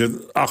beimiid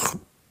ach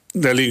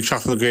le líon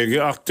seachna gaige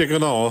ach dig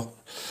an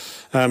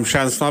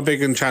seans ná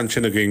beag an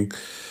seansinna ging.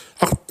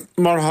 Ach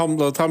mar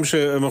hamla tam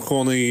sé am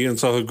chonaí an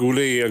sa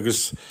gúlaí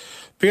agus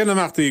bíon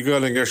amachtaí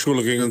galing ar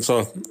siúlaging an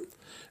sa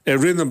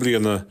rinne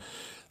bliana.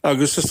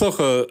 Agus is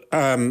socha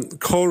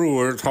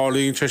choúir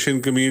tálíonn sé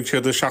sin gomíonn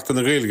siad a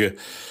seachtainna gaeilge.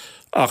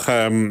 Ach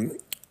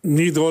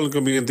ní dul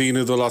go míon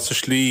daine dul as a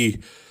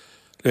slí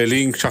le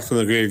líon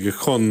seachtainna gaeilge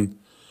chun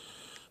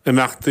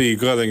amachtaí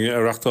gaelinge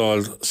ar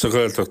achtáil sa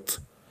gaeltacht.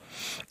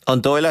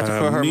 An dóile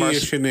chuthar mar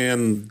sin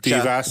éon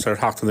díhheas ar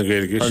seachtainna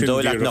gaeilge. An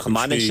dóile nach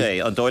manin sé,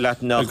 an dóile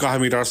nach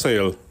gahamíd ar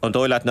saoil. An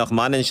dóile nach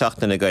manin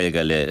seachtainna gaeilge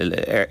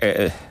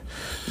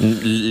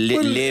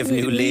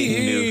léimhnú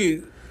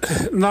léimhnú.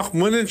 Nach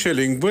buinen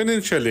shilling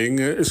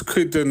is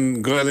chud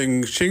an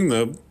gaeling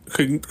singne,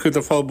 chud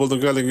a fábal an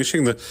gaeling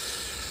singne.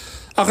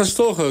 Achas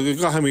tócha go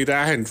gahamíd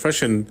ahaint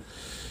freisin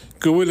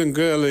go bhfuil an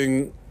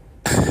gaeling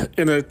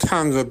ina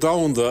tanga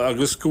damda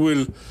agus go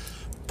bhfuil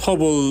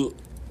pobl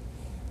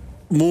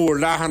mór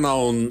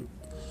lehanán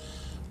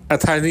a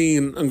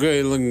taín an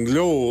gaeling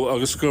leo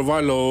agus gur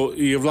bhailo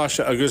í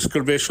bhlaise agus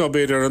gur bé seo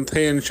beidir an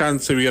tain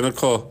seansa bhíanana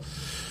có.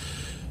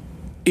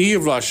 Í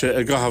bhlaise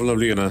a gahamla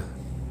bliana.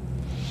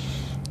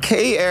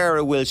 Cé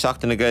a bhfuil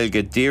seachtainna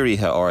gaeilge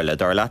dírithe orla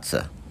dar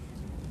leatsa?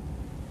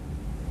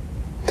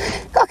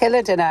 Gach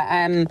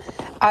duine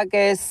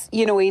agus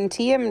on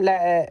tíam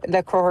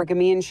le crothir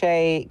gomíonn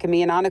sé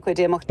gomíon annachcuid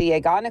imeachtaí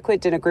ag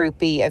annachcuid in a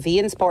grúpaí a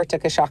bhíon sport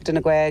agus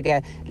seachtainna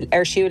gaeilge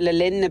ar siúil le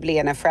linn na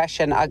bliana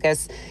freisin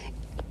agus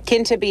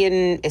cinnte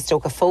bíon is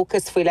tócha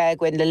fócus faoi le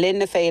gin le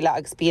linna féile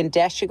agus bíon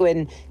deise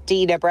gin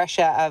dína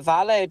breise a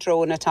bhela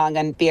drónatang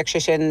an bíag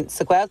sé sin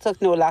sa ghaeltacht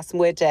nó las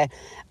muide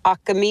ach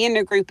go míon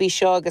na grúpaí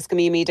seo agus go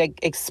míid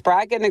ag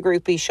spreagan na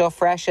grúpaí seo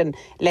freisin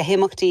le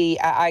himachtaí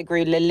a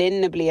aigrú le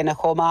linna bliana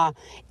chomá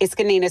is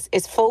goníon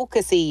is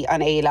fócusaí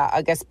an éile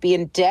agus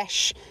bíon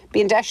deis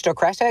do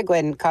creta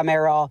gin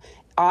camera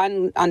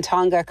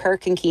antanga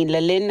Kirkin Keen le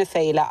linna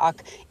féile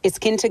ach is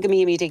cinnte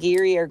gomíid ag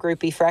irí ar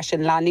grúpaí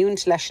freisin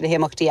láúnt leis na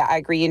himachtaí a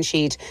agriíonn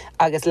siad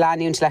agus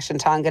láúnt leis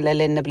antanga le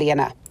linna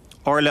bliana.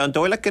 Orla an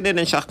dóile go in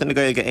seachtainna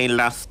gaeilge éon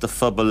leas de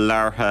phobal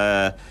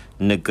leartha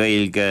na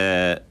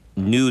gaeilge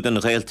nuúd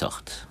an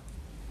réaltacht.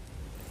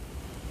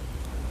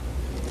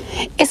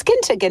 Is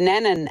cinnte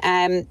gnennen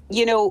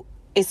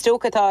is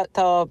tócha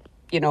tá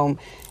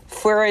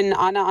fuaran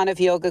anna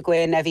bheoga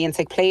gin a bhíonn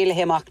ag pléile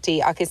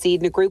himachtaí agus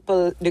iad na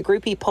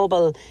grúpaí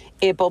pobl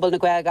I bobal na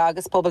gaeilge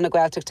agus pobl na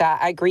gaeltachta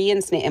agriíonn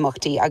na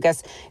imachtaí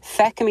agus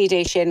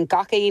feicimidé sin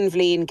gach éon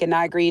bhliain go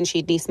agriíonn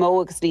siad níos mó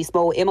agus níos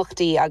mó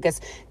imachtaí agus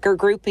gur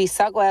grúpaí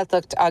sa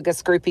gaeltacht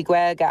agus grúpaí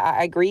gaeilge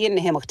a agriíonn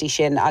na himachtaí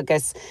sin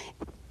agus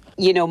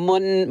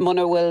mun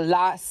bhfuil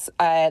las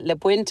le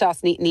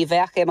buintas ní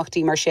bheach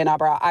imeachtaí mar sin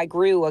aber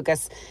agrú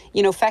agus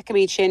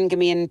feicimid sin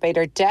gomíonn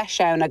beidir deis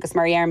agus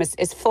mar dhearmas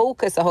is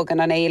fócus a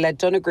thugan an éile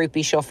donna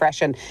grúpaí seo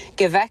freisin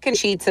go bhecinn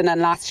siad san an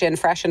las sin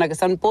freisin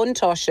agus an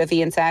buntáis a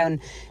bhíonn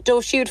ann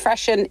dóibh siúd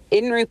freisin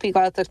inrúpaí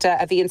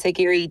gaeltachta a bhíonn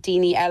géirí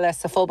daoine eile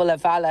sa phobal a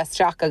bhela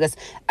isteach agus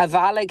a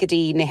bhela go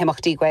dtí na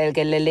himachtaí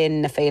gaeilge le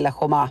linn na féile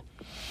chomá.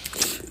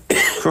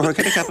 Crothir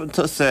cinna capan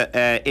tusa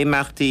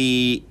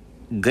imachtaí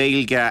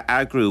gaeilge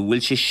agrú,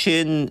 bhfuil sé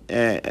sin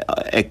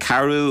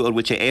carú ó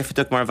bhfuil sé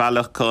éifeach mar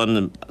bhealach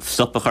chun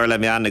supachar le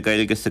meán na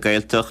gaeilge sa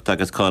gaeltacht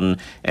agus chun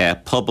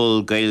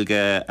pobl gaeilge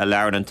a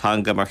leabhair an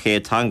tanga mar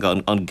chéad tanga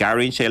an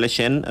gairínn sé le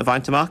sin a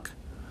bhaint amach?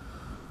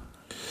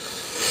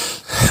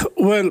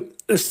 Well,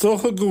 is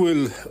tócha go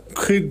bhfuil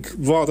chuid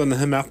bhád an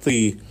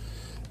himachtaí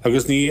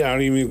agus ní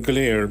airíonn go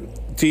léir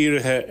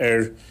díirithe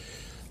ar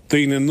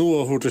daoine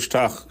nua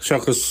thuirtaisteach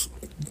seachas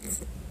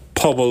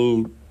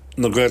pobl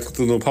na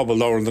gaeltachta nó pobl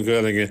leabhar na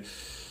gaeilge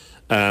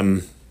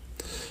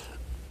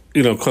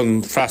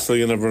chun freastal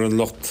dhéanamh an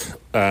lucht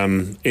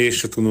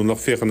éisteachta nó nach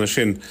féchanna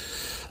sin.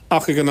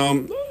 Ach bíon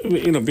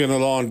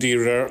láin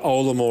dír ar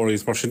álamóirí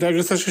mar sin.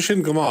 Agus tá sé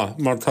sin go maith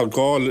mar tá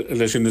gáil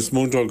leis sin is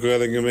múndá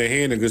gaeilge mé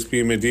héana agus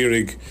bí mé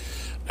dírig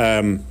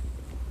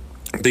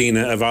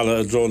daoine a bhela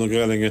a dró na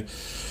gaeilge.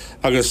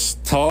 Agus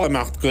tá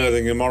imeacht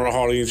gaeilge mar a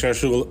tháiríonn sé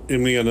siúil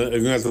imlíana a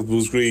gaeltacht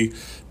búsgraí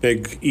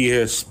beag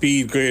ihe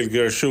speed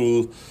gaeilge ar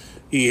siúil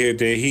ihe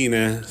de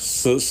híine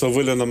sa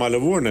bhuiile na meile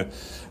bhórne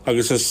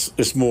agus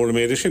is mór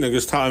méidir sin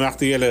agus tá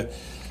imeachtaí eile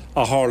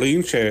a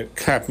tháiríonn sé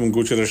ceapan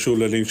gúte ar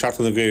siúil líon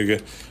seachtainna gaeilge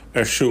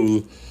ar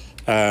siúil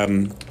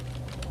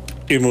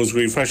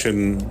imúsgraí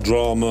freisin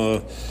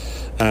drama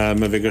a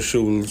bheith ar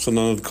siúil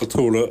san an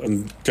cultúra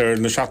an deir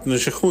na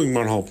seachtainna sé chuing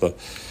mar hápla.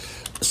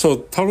 So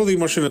tarlaí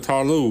mar sin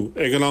tarlú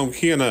ag an am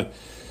chéana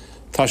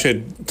tá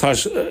sé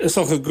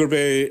isach gur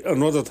bé an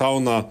rud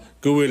atána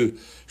go bhfuil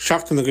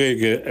seachtainna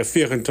gaige a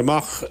fiochan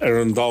tamach ar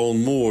an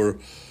dán mór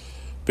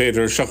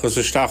beidir seachas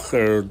isteach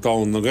ar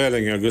dán na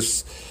gailing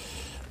agus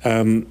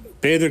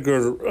beidir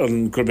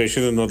gur bé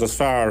sin an rud as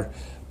fearr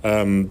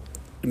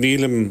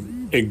nílim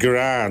ag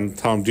grán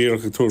tám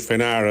díreach túr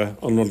féinara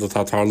an rud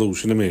atá tarlú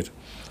sin na méid.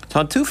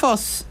 Tá tú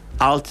fás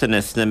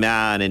altanas na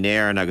meán in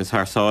éan agus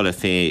thsála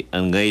fé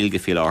an ghailge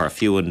fi á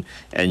fiúin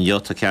an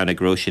jota ceanna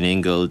grosin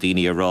ingel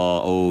daoine a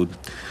rá ó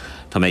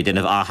tá méid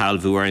duineh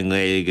ahalbhúar an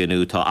ghailge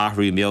nó tá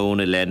ahrú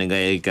meona len an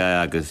ghailge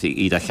agus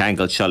iad a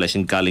cheangail seo leis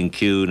an galin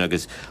ciún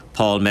agus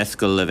Paul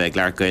Mescal a bheith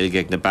lear ghailge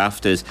ag na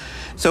BAFTAs.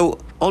 So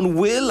an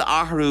bhfuil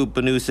ahrú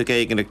banús a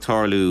gaigen ag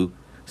tarlú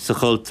sa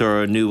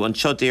chultúr nó an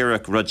seo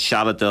díreach rud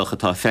sealadach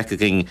atá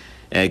fecaging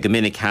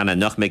gomininic hena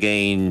nach me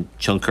géin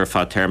chunkar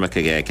fá termach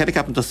aige. Cad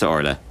capan sa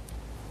orla?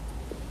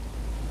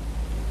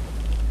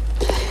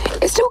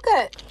 Is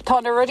tócha tá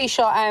na rudí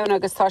seo ann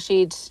agus tá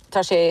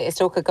sé is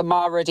tócha go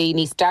má rudí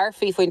níos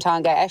darfií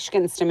faointanga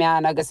eiscins na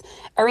meán agus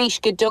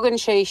arís go dugan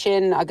sé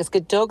sin agus go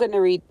dugan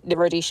na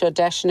rudí seo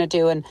deisina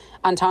dúin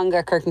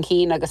antanga Kirkin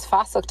Keen agus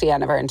fasachtaí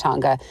anamh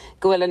antanga.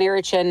 Go bhfuil an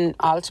iiri sin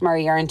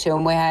altmar dhearann tú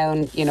an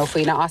mhain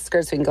faoina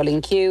Oscars faoin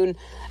Golín Ciún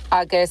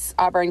agus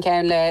aber an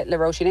ceann le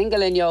Roisin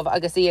Ingelin jobh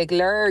agus í ag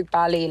lurg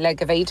bailí le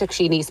go bhhéiteach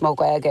sí níos mó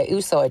gaige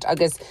úsáid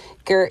agus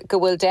go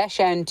bhfuil deis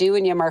an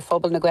dúine mar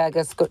phobal na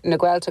gaigas na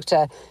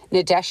ghailteachta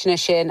na deisina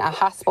sin a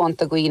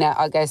haspáint a gcuoine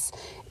agus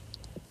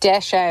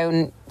deis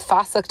an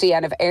fasachtaí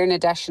anamh ar na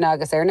deisina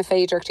agus ar na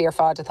féidirchtaí ar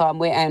fád atá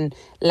mu an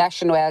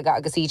leis an bhilga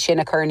agus iad sin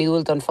a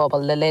churniúil don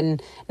phobal le linn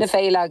na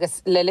féile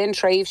agus le linn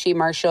tréimh sí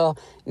mar seo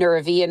nuair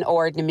a bhíon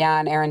ord na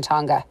meán ar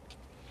antanga.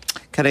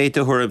 Cad é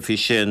do thurb fi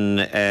sin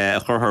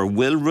churthir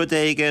bhfuil rud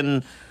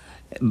éigen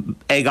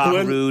ag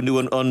ahrú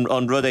nó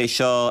an rud é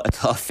seo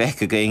atá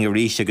feic a going a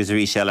ríis agus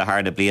rí se le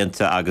thar na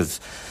blianta agus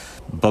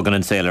bogan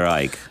an saolar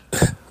aig.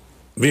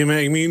 Bhí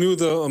mé ag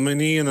míúda an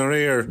maníon a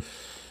réir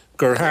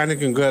gur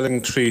hánig an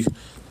gailing trí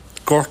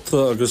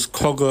gorta agus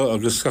coga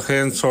agus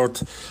gachéan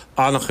sort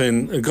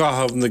annachin i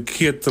gahabh na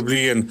ciad a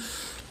blion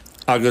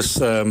agus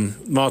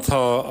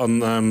mátá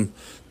an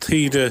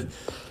tíide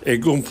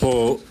ag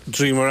gúmpa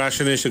drímar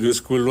eisianis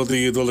agus bhfuil rudaí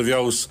iad dul a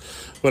bheos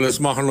well is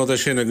maihan rud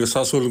sin agus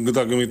asúil go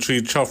dagam í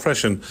trí teo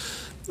freisin.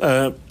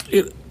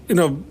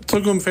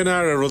 Tugam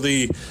féinara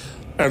rudaí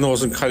ar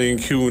nós an Cailín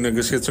Ciún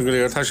agus hit an go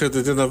léir tá sé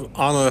duine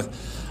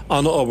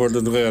anna obair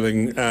den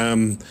réling.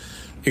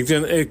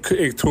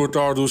 Ag túir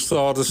dardú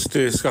stádas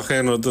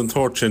gachéanna den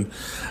tortin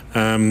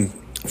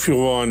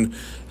fiúháin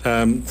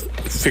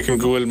ficim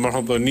go bhfuil mar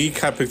hapla ní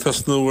capig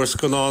tas nuair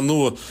scaná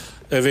nua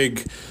a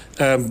bheith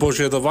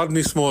budget a bhad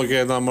níos mó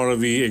géad mar a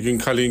bhí ag an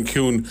Cailín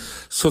Ciún.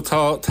 So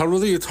tá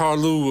rudaí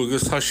tarlú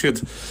agus tá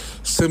siad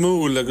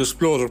simúil agus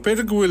blódar.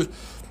 Beidir go bhfuil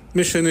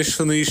mission is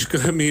san níos go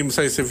mím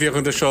sa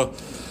bhíochanta seo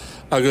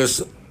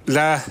agus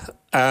le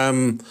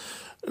am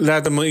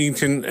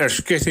intin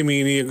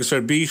sketimíní agus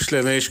bís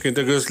le éiscint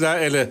agus le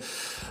eile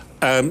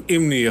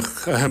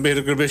imníoch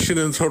beidir gur sin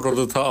an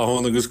torda atá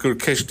an agus gur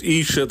ceist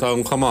íse tá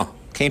an chamá.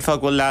 Céim fá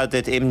bhfuil lead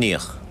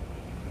imníoch?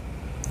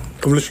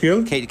 Cum le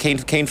scéal?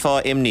 Céim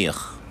fá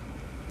imníoch?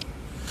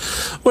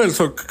 Well,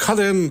 so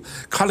Colin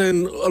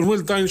an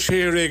bhfuil dain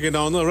sé réigen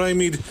an a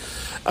raimid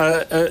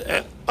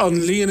an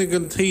líananig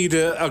an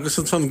tíide agus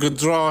an tan go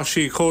drá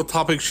sí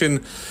topic sin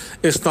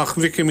is nach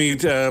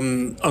vicimid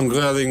an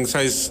grading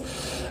sais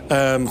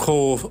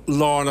cho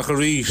lánach a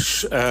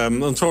ríis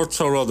an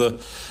tortá rada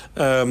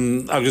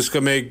agus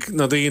go méid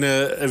na daine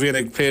a bhíon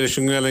ag pléidir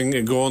an gailing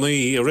i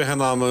gcónaí a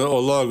rihanama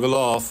ó lá go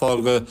lá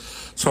fága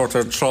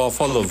sortar trá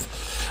folamh.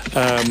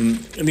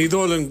 Ní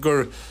dólan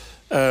gur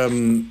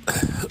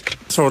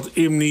sort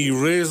imní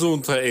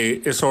réúnta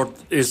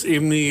is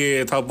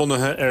imní tá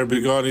bunathe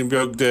begáin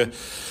beag de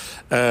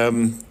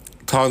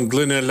tá an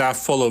glunne le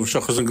folamh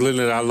seachas an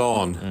glunne le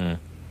lán.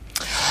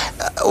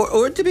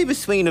 Or to be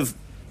between of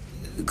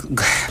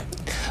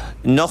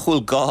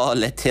nachhfuil gá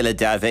le tiile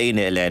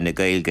dahhéine le na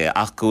gailge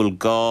ach gúil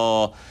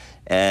gá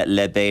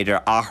le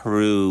beidir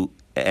ahrú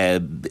I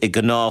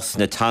gnáás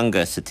na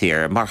tanga sa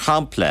tír mar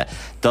hampla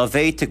dá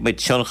bhéiteach mit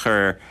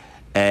tionchar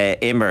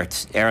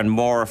immert an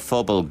mór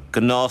phobal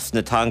gnáás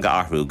na tanga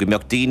ahrú go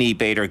mbeocht daoine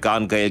beidir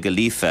gan gailge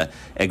lífa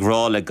ag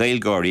rá le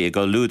gailgóirí ag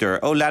go lúidir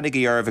ó lenig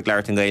í arbh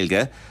leart an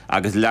gailge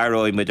agus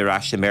leróid muidir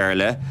as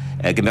méile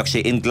go mbeocht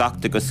sé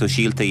inglaachta go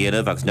sosiálta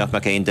dhéanamh agus nach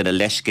mac éon duna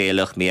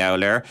leiscéalach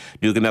meáir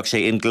nó go mbeocht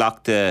sé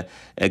inglaachta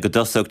go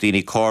dosach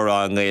daoine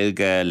córá an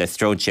gailge le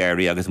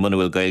strónchéirí agus muna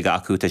bhfuil gailge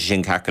acuúta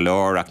sin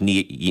cacolóir ach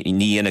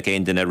níana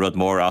éon duna rud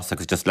mór as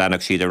agus just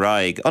lenach siad a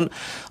raig. An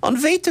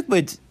bhéiteach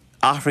muid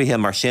áthraithe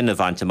mar sin a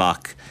bhaint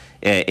amach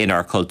in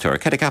our cultúr.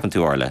 Cad a capan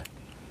tú orla?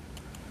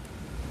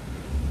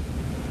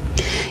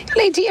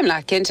 Le díam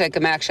le cinnte go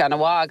meach se an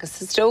bhá agus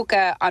is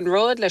tócha an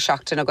ród le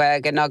seachtain na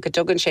gaige ná go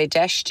tugann sé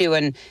deistú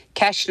an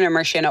ceisna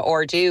mar sin a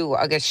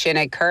ordú agus sin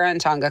ag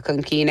currantanga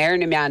chun cín ar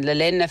na meán le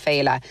linn na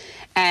féile.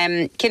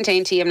 Cinnte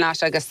tíam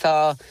leat agus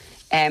tá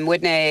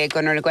Wudne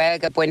gunnar na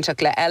Gaeilge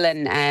buintach le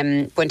Ellen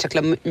buintach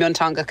le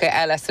miontangacha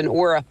eile san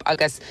Uorp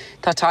agus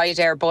tá taid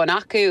ar bon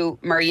acu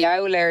mar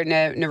jaall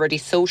na rudí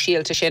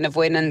sosiálta sin a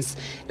bhhuineans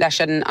leis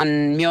an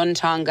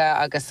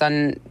miontanga agus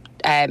an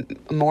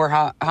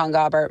mór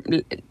hangaber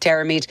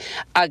teramid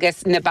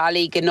agus na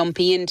bailí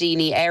gnompion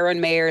daoine ar an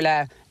méir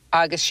le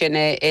agus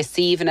sinna is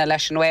síomhanna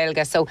leis an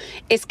Gaeilge. So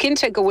is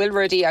cinnte go bhfuil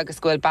rudaí agus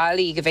go bhfuil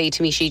bailí go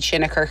bhéit mí siad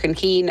sin a churchan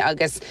cín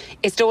agus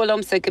is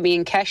dólamsa go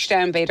bíon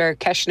ceistán beidir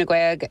ceis na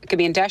Gaeilge go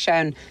bíon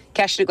deisán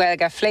ceis na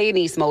Gaeilge phlé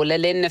níos mó le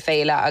linn na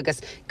féile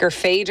agus gur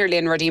féidir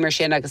linn rudí mar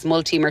sin agus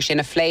multí mar sin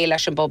a phlé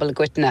leis an bobbal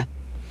guitna.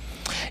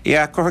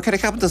 Ja, chuir cena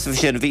captas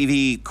sin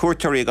bhí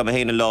cuairtóirí go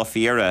héanana lá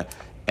fiara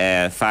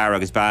fear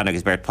agus ban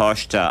agus bert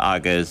páiste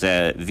agus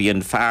bhí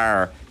an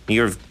fear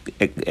níor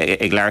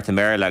ag leart an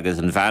méir agus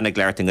an bhean ag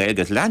leart an Gaeilge,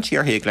 agus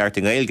leantíorthaí ag leart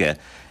an Gaeilge.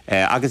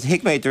 Agus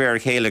hiic méid ar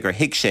chéile gur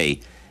hiic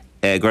sé,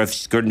 gur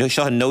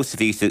seo an nósa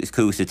bhí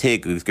cúsa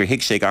tiig, agus gur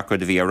hiic sé gachar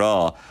de bhí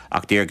rá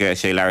ach díorga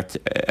sé leart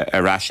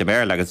arás an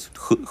méir agus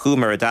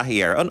chúmar a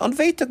dathí ar. An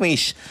bhéiteach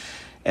míis,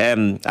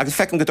 agus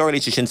fecin go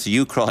dóirlíte sin sa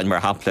Ucrain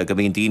mar hapla go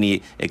bhíon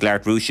daoine ag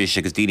leart Rúsis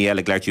agus daoine eile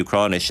ag leart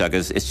Ucránis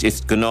agus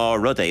is go ná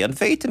rud é. An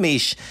bhéite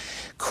míis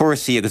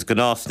cuasaí agus go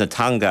nás na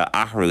tanga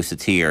ahrú sa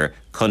tír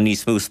chun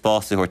níos mú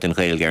spásaúirt an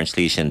Gaeilge ar an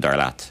slí sin dar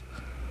leat.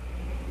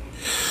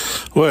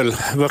 Well,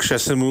 bheh sé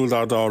sa múl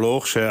ar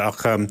dálóch sé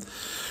ach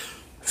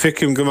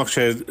ficim gomach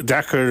sé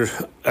dechar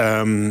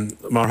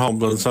mar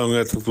hambla an sang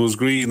dús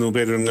grín ó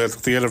beidir an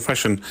éile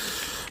freisin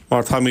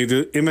mar tá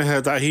míad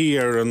imethe a hí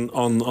ar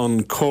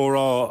an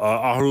córá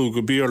ahrú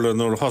go bíorla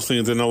nó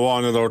hoslíonn den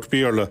bháine ort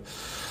bíorla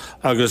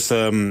agus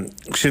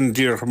sin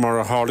dír mar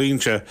a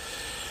hálínse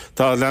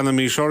tá lena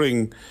mí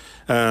seoring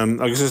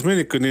agus is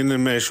minic gon inna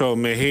mé seo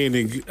mé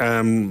hénig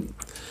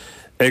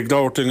ag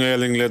dáirt an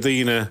Gaeilge le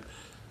daoine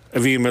a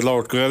bhí me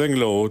láirt Gaeilge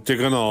ló de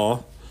gan ná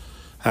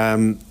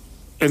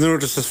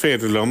inúirtas is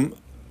féidirlumm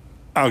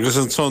agus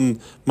an son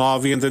má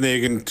bhíon den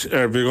éigent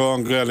ar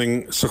beagán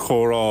Gaeilge sa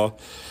chórá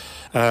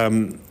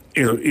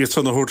iad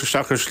son na thuirta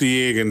seachar slí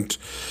éigent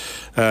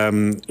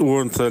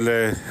uanta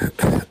le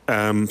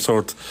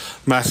sort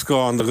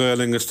meascáin de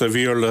Gaeilge is de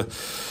bhíorla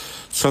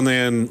san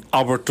éon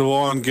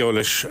abertúáin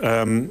geolis.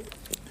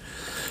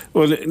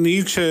 Well,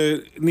 níl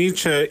sé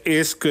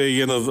éasca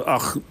dhéanamh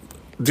ach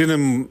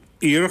duinem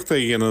íireachta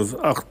dhéanamh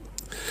ach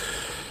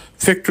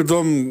fictar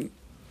dom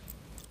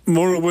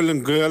mór bhfuil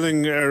an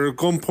Gaeilge ar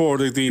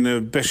gompóir ag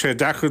daoine be sé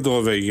dechar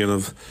dó bheith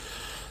dhéanamh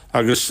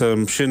agus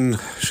sin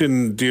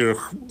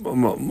díreach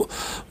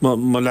má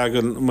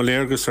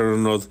léargus ar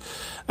an rud.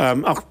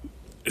 Ach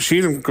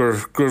sílim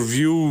gur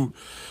bhiú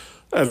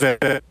a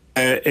bheith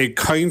ag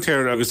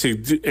caintear agus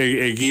ag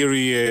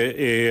géirí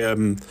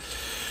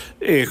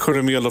chuir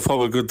le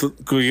fáil go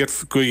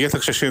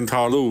dhéach sé sin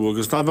talú,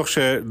 agus nábhah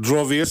sé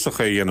dróhhéach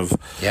é dhéanamh.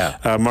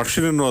 Mar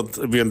sin rud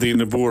bhí an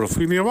daoine bór a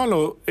faoine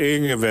bhhaile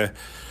éige bheith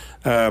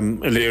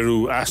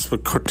léirú aspa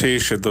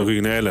cortéise do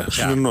bhíon eile.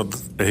 Sin rud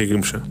a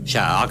hiigim se. Se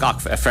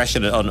ach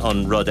freisin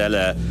an rud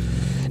eile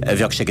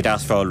bheoh sé go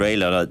dasfáil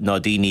réile ná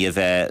daoine a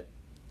bheith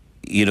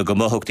go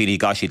mothach daoine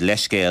gaisiad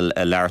leiscéal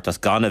a leart as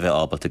gan a bheith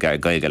ábalta gar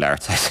Gaeilge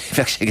leart.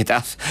 Bheith sé go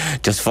das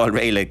just fáil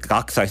réile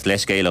gachsáis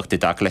leiscéalach de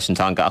da leis an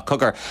tanga. A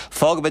cogur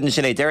fágabid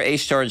sin é deir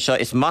éisteir seo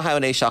is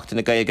maithann é seachta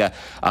na Gaeilge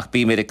ach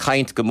bí mé a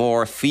caint go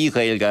mór fí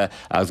Gaeilge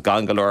agus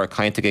gangalóir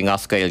cainte gin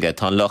as Gaeilge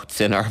tá lucht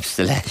sin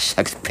armsa leis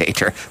agus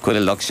Peter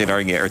chuil lucht sin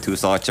arnge ar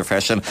túsáte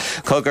freisin.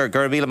 Cogur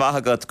gur míle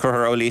maithagad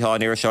chuthir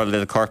ólíáin ar seáil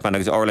le Corkman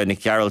agus orla Nick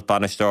Gerald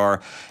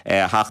Bannisteoir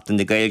hachtan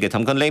na Gaeilge. Tá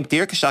gan léim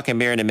díorcha seach i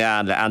mér na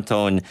meán le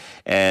Antón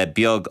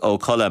beag ó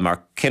chola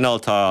mar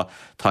cinál tá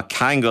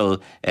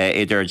cheangal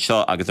idir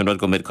seo agus an rud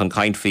go mid chun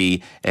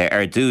caintfií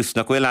ar dús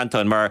nach bhfuil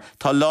Anton mar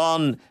tá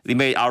lán bhí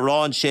mé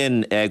arán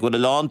sin go a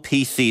lán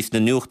PCs na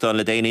nuachtáin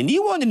le déine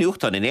níháin na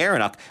nuachtáin in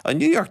éireannach a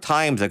New York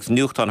Times agus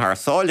nuachtáin th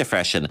sáile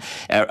freisin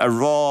a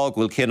rá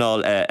bhfuil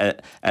cinál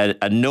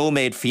a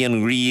nóméid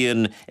fion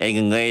rion ag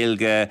an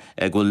Gaeilge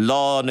bhfuil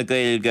lá na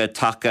Gaeilge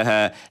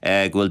takethe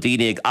bhfuil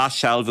daine ag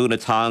asealbhú na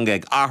tanga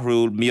ag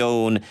ahrúil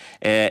mion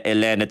i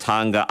le na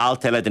tanga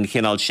alteile den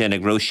cinál sin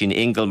ag Roisin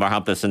Ingle mar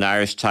hamplas an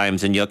Irish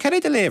Times and Kenny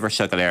de lever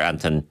sugar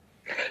Anton.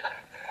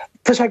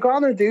 Tá sé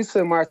ganar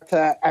dúsa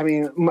marta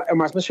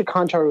mars mis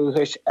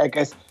contarúis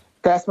agus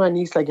gas man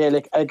níos le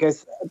Gaelic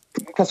agus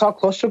tá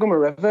cloiste go mar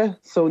rive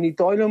so ní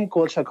dóilm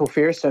ggóil se go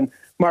fearsan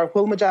mar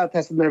bhfuil me dead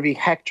test nar bhí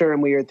Hector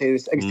an muir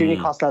dús agus dúní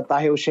cosla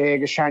dahiú sé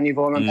agus seaní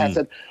bhór an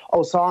test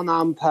ó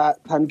sánam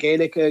tan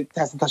Gaelic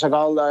test tá se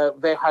gáil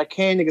bheith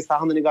Harcéin agus tá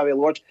hanna go bhfuil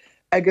Lord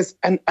agus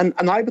an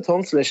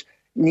aibetóns leis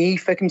ní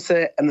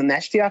fecimse an na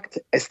neisteacht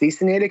is tí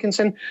san éidircin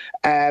sin.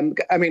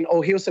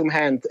 Ó hiúsam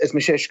hand is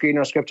me sé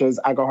screenar scriptures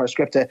a go haar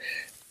scripte.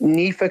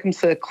 Ní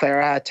fecimse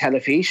Clara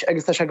telefís,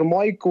 agus tá se go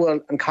máid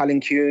gúil an Colin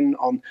Cún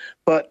an,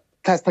 but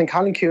tas an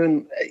Colin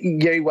Cún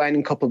dhéirhhain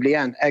an couple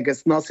blian,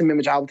 agus ná sin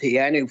mimid altaí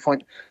enú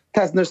fáin.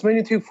 Tas nurs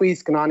muni tú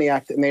faois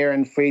gannáíocht in éar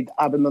an friad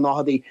abin na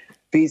náhadaí,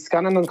 bhí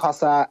scanan an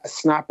casa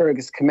snapper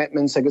agus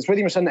commitments agus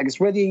rudí mar sin agus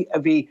rudí a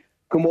bhí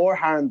go mór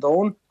haar an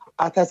dón,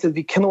 Tá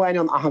bhí cinhhain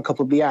a an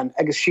couple blian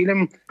agus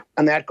sílim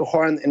an go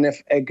háin in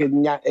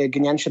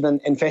gnéan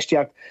in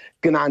festiaach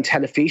gná an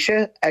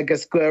telefíe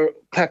agus gur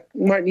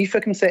mar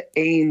nífacin sa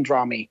éon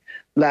drámaí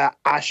le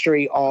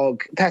asterí ág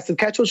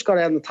ceú go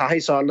an na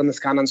taiáil le na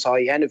scanáá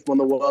enmh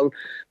mna bhil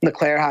na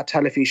léirtha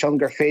telefíe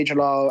gur féidir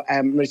lá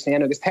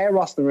nuné agus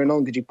terás na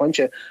rinón go dtí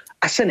bunte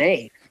a san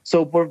é.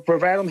 So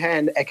bhém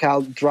hen ag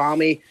ceall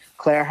drámaí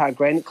léirtha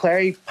grin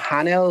léirí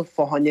panel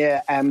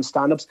fáhanne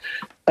stand-ups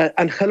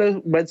an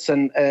chuile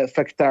ridsan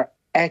fetar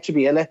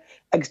éile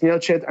agus níl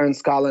siad ar an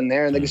scálan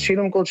néir an agus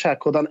sílam go se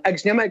chud an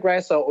agus ní meid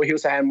gréá ó hiú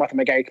an mat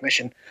me Gary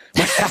Commission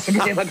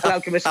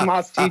Commission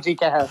más TG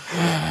cethe.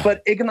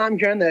 But ag an am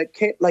gcearna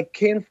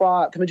céim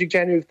fá tuidir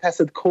genú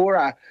testad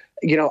córa a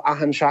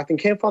an seach an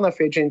céim fána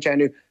féidir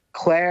genú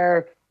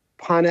Claire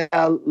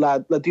panel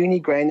le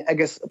dúní grain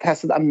agus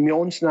testad a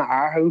mionsna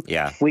arthú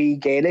faoi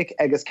Gaelic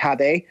agus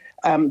cadé.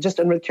 Just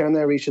an rid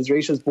cearna reaches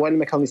buin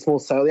me can smó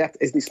saoíocht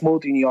is ní smó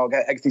dúní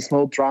ága agus ní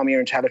smó drámaí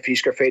ar an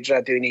telefís gur féidir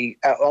a dúní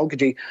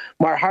ágadí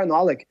mar th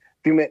nálaigh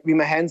bhí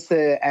me hen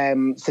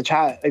sa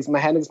chat agus me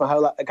hen agus ma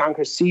heula a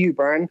gancur siú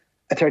burn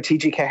a tar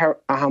TG ceir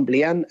a han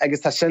blian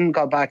agus tá sin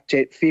gal back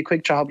fi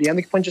quick tra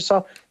bliannig pointinte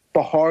sa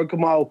ba há go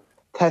má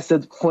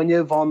tested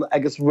funne van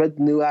agus rid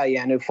nua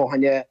dhéanú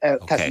fáhanne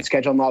tested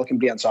schedule ná cin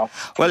blian sa.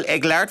 Well,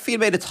 ag leart fi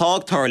méid a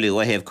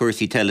tágtarlú a heh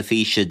cuasí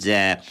telefísiid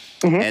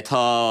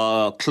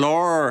tá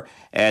chlár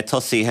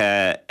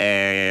tosíthe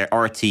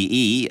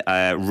RTE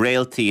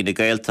réaltaí na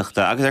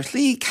Gaeltachta agus ar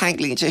slí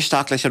ceanglíonn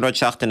isteach leis an rud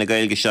seachtain na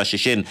Gaeilge se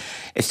sin.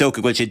 Is tóca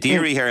bhfuil sé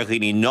díirí ar a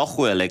chuoine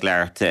nachhfuil ag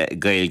leart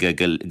Gaeilge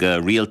go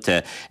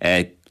rialta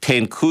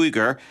Ten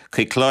Cúiger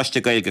chuig cláiste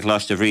Gaeilge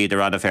cláiste riad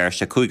ar an affair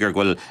se Cúiger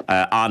bhfuil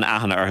an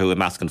ahanana arthú a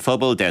meascan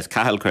fphobal, des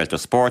Cathal Creator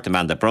Sport,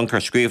 Amanda Brunker,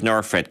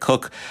 Scríbhneoir, Fred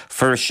Cook,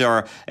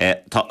 Furshaw,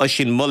 tá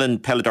Uisín Mullen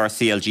Peladar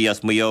CLG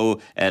as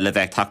muo le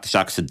bheith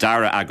tactaseach sa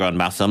dara agran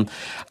massam,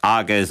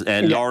 agus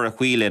Laura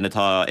Whelan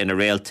atá ina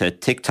réalta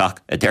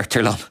TikTok a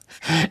deirtarlam.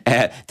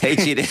 Téid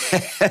siad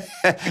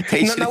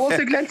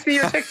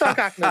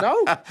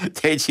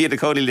a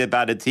cóí le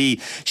bad atí.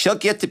 Seo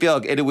get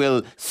beag idir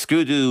bhfuil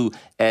scrúdú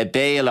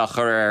béalach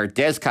ar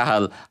Des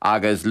Cathal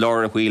agus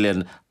Laura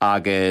Whelan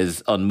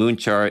agus an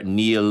múntear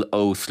Níl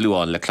ó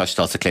Slúán le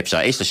clostal sa clip seo.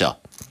 Éiste seo.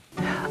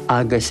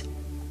 Agus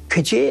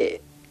could a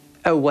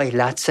bhhaid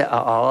lása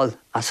aáil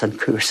as an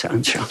cuasa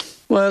an seo?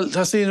 Well,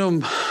 tas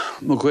ínom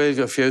mo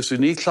Gaeilge fiosú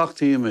ní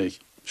clachtaí mé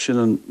sin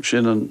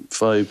an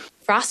fibe.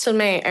 Frastal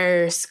mé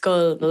ar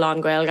scoil na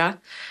lán Gaeilge.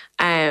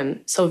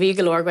 So bhí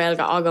go leor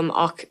Gaeilge agam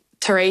ach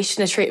taréis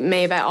na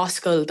mé bheith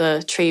oscail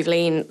de trí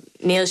bhliain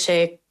níl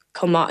sé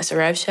comá is a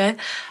raibh sé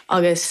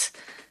agus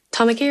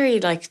tá géirí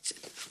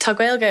tá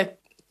Gaeilge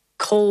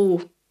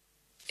có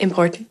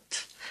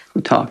important.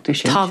 Táachta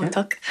sin.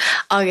 Táach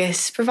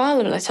agus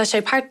bhrálam le tá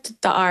sé part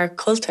de ar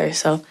cultúr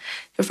so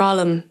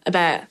bhrálam a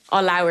bheith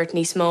á labhairt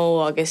níos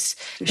mó agus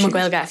mo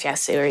Gaeilge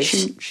fiasú.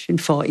 Sin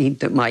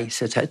fáínta mai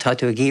sa tá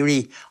tú a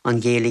géirí an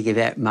Gaeilge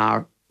bheith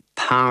mar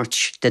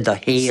páirt de do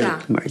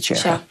héal mar te.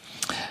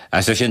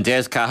 So sin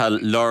Des Cathal,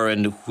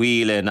 Lauren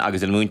Whelan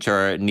agus an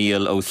múntear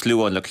Níl ó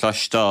Slúán le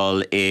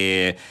clostal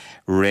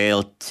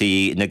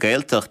réaltaí na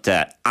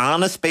Gaeltachta.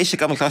 Anna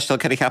spéisiach am clostal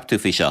cad capú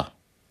fi seo?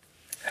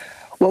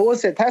 Well,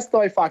 was it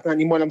testáid fact na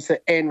ní mlam sa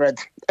einred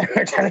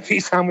ar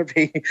telefís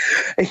hamarbí.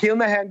 A híal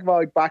na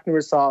hengháid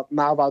bacnar sa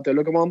nábhá de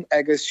lugamon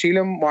agus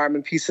sílam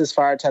marman pieces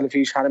far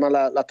telefís hanima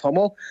le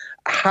tomol.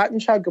 Hatan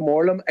se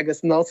gomórlam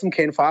agus Nelson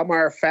céin fá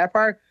mar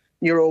fepar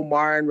Neuro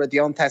Marn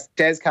radion test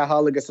Des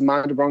Cathal agus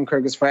Amanda Brunker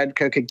agus Fred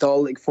Cook ag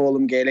dul ag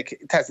fólam Gaelic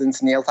test in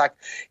snéaltach.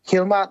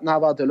 Híalma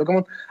nábhá de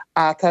lugamon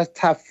a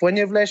tá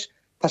fuineh leis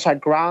tá se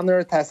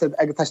granar tested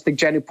agus tá stig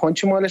genú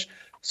pontimó leis.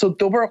 So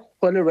dober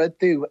chuile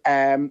ridú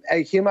ag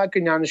chéime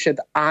gonneanna siad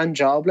an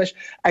job leis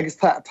agus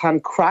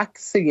tá crack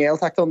sa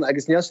ggéaltachtain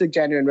agus níl siad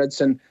genú an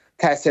ridsan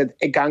tested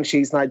ag gang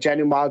síos na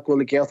genú má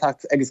ghfuil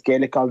ggéaltacht agus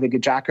Gaelic á bhí go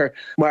Jackar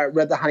mar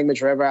rid a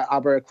Hangmid River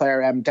aber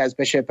Claire Des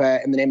Bishop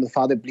in the name of the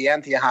Father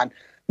blianta a han.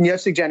 Níl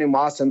siad genú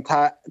más an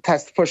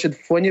test fuisiid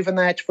fuineh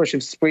net,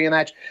 fuisiid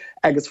spríannet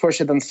agus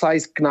fuisiid an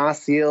 6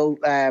 gnásíal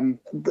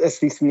is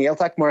tí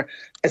snéaltach mar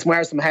is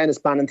mar som hen is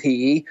ban an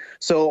TE.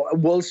 So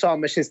bhfuil seo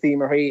mis is tí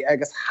marí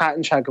agus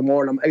hatan se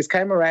gomórlam. Agus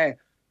céim ré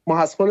má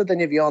has fulla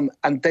duine bhíon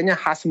an duine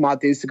hasamá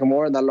dúsa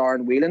gomór na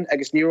Lauren Whelan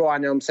agus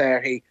níráinm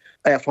sé hí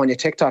fáinne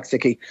TikTok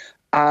sici.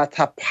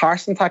 Tá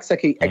pásanach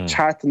sici ag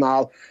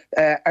chartanál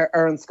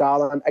ar an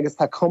scálan agus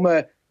tá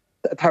cuma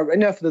tá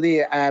rinne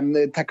fdí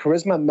tá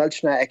charisma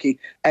milna eici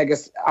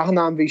agus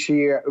anam bhí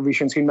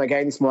sin scrín me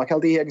gaiine smó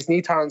ceildaí agus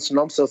ní tá an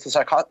sannomsa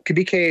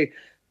cubicé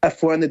a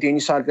fuin na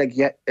dúine seá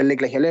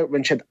le heile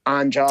rinn siad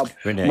an job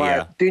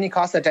mar dúine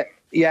costa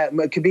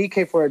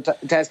cubicé for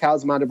Des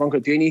Cathal Amanda Brunker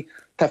dúine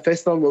tá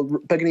fistal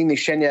bhfuil beginning ní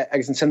sinne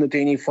agus an sinna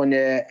dúine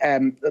funne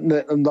an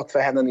lucht fe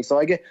henna ní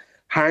sáige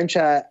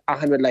háse a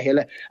hanrid le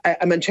heile.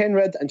 A man chin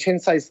rid an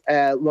chinsáis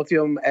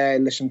luchtúm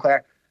leis an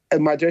Claire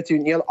mar dúirtú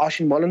níl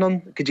Oisin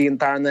Mullanan go dtí an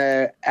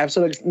darna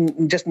episode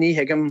just ní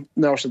hiigem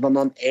nó se don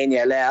an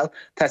ANL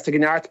Tás go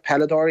neart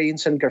Peladóí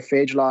sin gur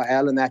féidir lá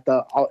eile net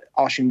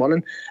Oisin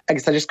Mullan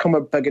agus tá just cum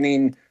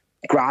beganín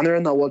granar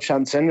an bhil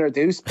sean sin ar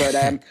dús, but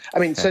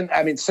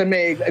sin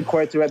mé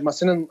cuairú red mar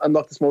sin an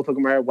lucht smó go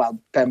mar well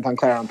ben pan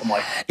cléir an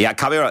mai. Ja,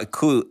 cabir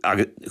chuir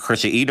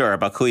sé idir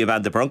ba chuí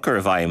bheith de bronkar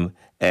a bhaim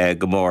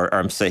gomór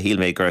armsa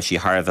hílméid gur sí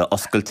Harbheith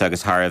oscailte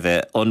agus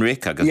Harbheith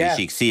unric agus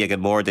sí si ag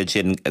an mór den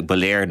sin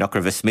beléir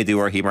nachar bheith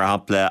smidúir hí mar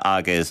hapla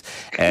agus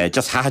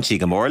just hahan sí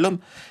gomórlam.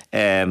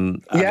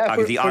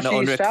 Agus dí anna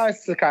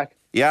unric.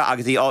 Ja,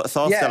 agus dí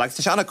sásta, like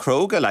sa seanna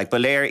croga, like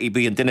beléir I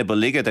bí an duine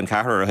beligad an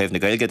cahar a hefh na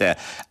gailgade.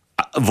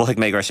 Bhuaigh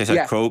mé gur sé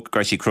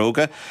gur sí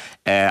croga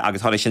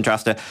agus tháinig sin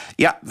trasta.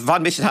 Ja,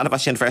 bhain mis hanna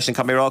sin freisin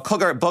camérá.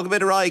 Cogur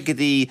bugmid ará go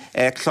dtí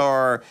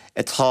chlár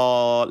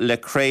atá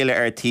leréile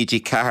ar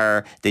TG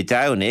cethir de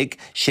danig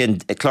sin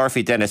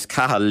chlárfií Dennis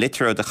Cahill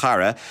litro de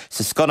chara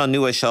sa scona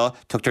nua seo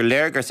tugtar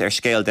léirgus ar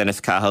scéal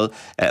Dennis Cahill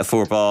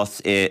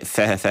fuórbás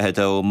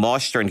fehedó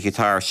máistear an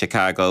guitar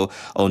Chicago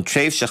ón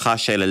tréimh se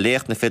chaise le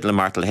lécht na fidla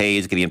Martel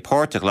Hayes go dtí an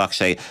pórtach lach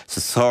sé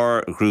sa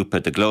sár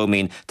grúpa de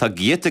glómín tá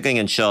giatagin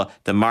an seo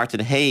de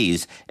Martin Hayes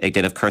ag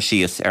denmh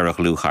chuirsíos ar a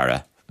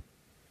glúchara.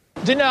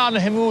 Duine anna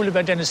himúla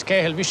be Dennis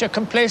Cahill, bhí sé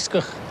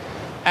compléiscach,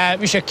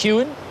 bhí sé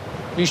ciúin,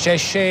 bhí sé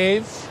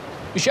séimh,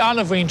 bhí sé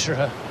anna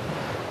bhaintethe,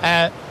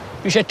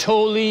 bhí sé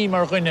tólaí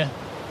mar ghuine.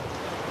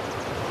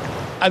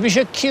 A bhí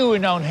sé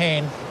ciúin an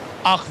hain,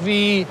 ach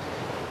bhí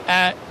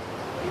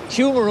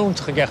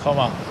humorúntacha ge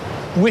chuma,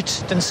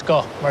 wit den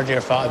sco mar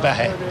dtíorfa a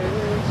bethe.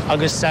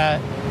 Agus a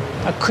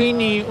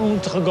cuoine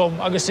úntacha gom,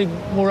 agus ag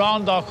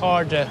mórandá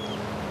cáde,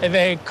 a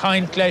bheith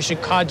caint leis a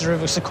cadre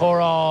agus a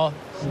chorá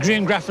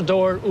Green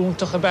Graffador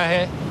úntacha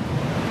bethe,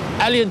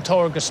 Elian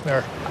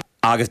Torgasmir.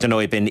 Agus den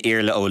óid bin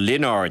iarla ó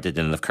Linár de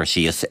den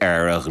chuirsíos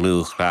ar a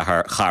glúch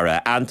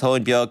chara.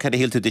 Antóin beag cad a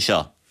hiil tú de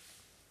seo?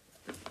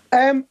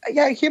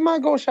 Hí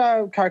má go se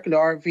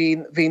carcaláir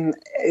hín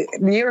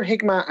níor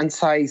hiigma an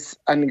sais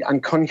an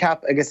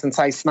concap agus an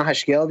sais snathe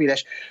scéal bhí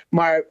leis,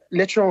 mar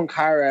litro an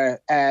cara,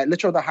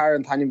 litro de haar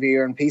an tainin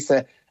bhíar an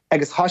písa,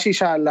 agus hasí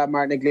se le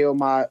mar na gléo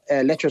má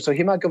litro, so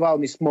hí má go bhil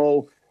ní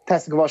smó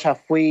test go bhil se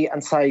faoi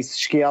an sais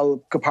scéal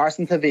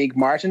gopásanta bhíag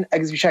Martin,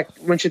 agus bhí se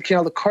rinn siad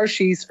cinál de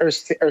chuirsís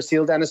ar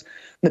síl Dennis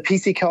na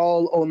PC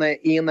cáil ó na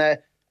aine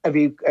a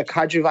bhí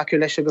cadrú bhacu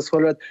leis agus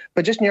chuilrad,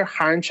 but just níor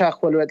háintseach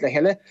chuilrad le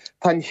heile.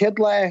 Tá hiad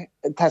le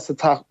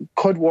tá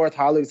codhór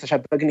talú agus se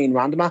beganín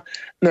randama,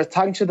 nar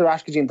tang siad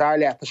arás go dtíon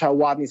darle tá se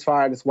bhád níos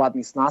fearr agus bhád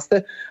níos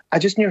násta, a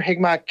just níor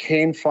hiigma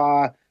céim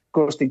fá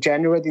gostig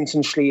January din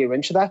sin slí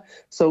rinse.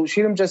 So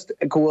sílam just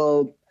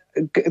gohfuil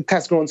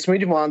test grown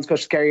smoothie ones go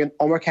scary an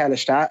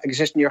omerkelista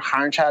agus níor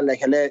háintse le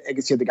heile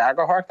agus siad de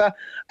garga harta.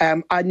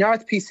 A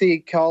neart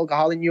PC ceol go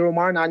hálinn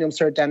Euromar náim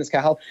Sir Dennis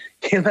Cahill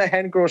céime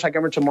hen gros ag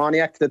immer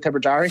Germaniac de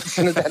Tiberdaring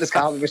sinna Dennis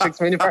Cahill bhí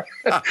 6 minute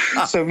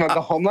so má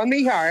go homlan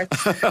ní hart.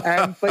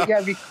 But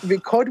yeah, vi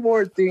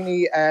codeword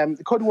dúní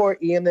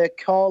codeword íana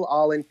ceol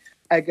allin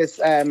agus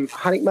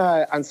hanig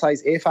me an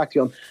size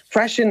éfactún.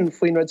 Freshin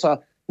faoin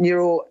rudsa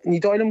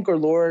ní dóilm gur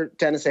lór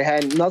Dennis a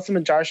hen, not some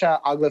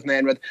jarsha aglah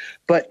nainrad,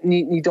 but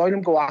ní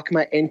dóilm go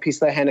achma in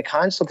piece le hen a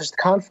can, so there's the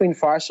can faoin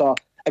farsha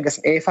agus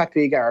an éfact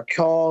viga ar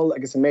ceol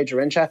agus a major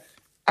incha.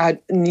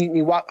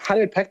 Ní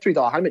hanimid pectory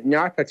da, hanimid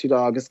near pectory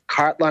da agus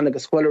cartland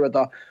agus chuilera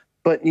da,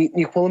 but ní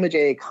chuilmid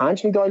é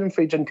canch ní dóilm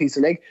frí an piece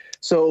lig.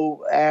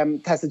 So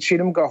tas the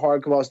chidum gur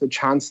hard was the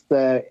chance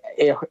the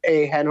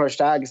a hen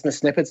horsta agus na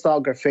snippets da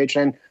gur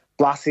féitrin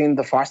blasting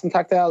the farsten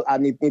tactile a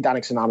ní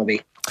danig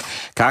synonymy.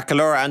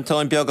 Carcalor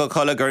Antóin beag go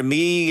chola gur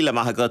míle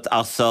maithagad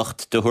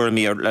asocht do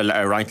thuirmí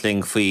ar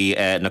reintling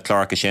faoi na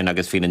chláracha sin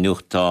agus faoi na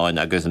nuachtáin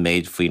agus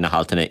méid faoi na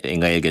haltaine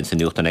ingailginn sa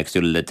nuachtáin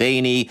agsúla le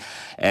déanaí.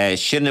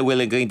 Sinna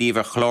bhfuil an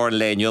gcuindíomh chlár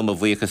le neom a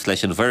bhuichas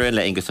leis an bhuireann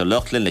le Ingus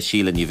O'Loughlin le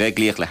Síle Ní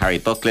Bheaglaíoch le Harry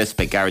Bucklis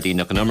be Gardaí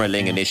nach an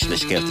nummerling inis le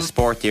scéalta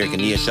sport ar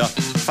gníomh seo.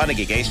 Fannig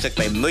i ggéisteach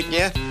le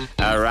muidne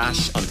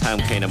arás an tam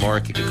céine mór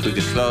go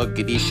chuige clog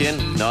go dtí sin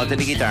ná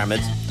dunig i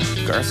darmid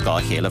gur scá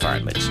chéile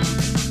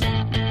bharmid.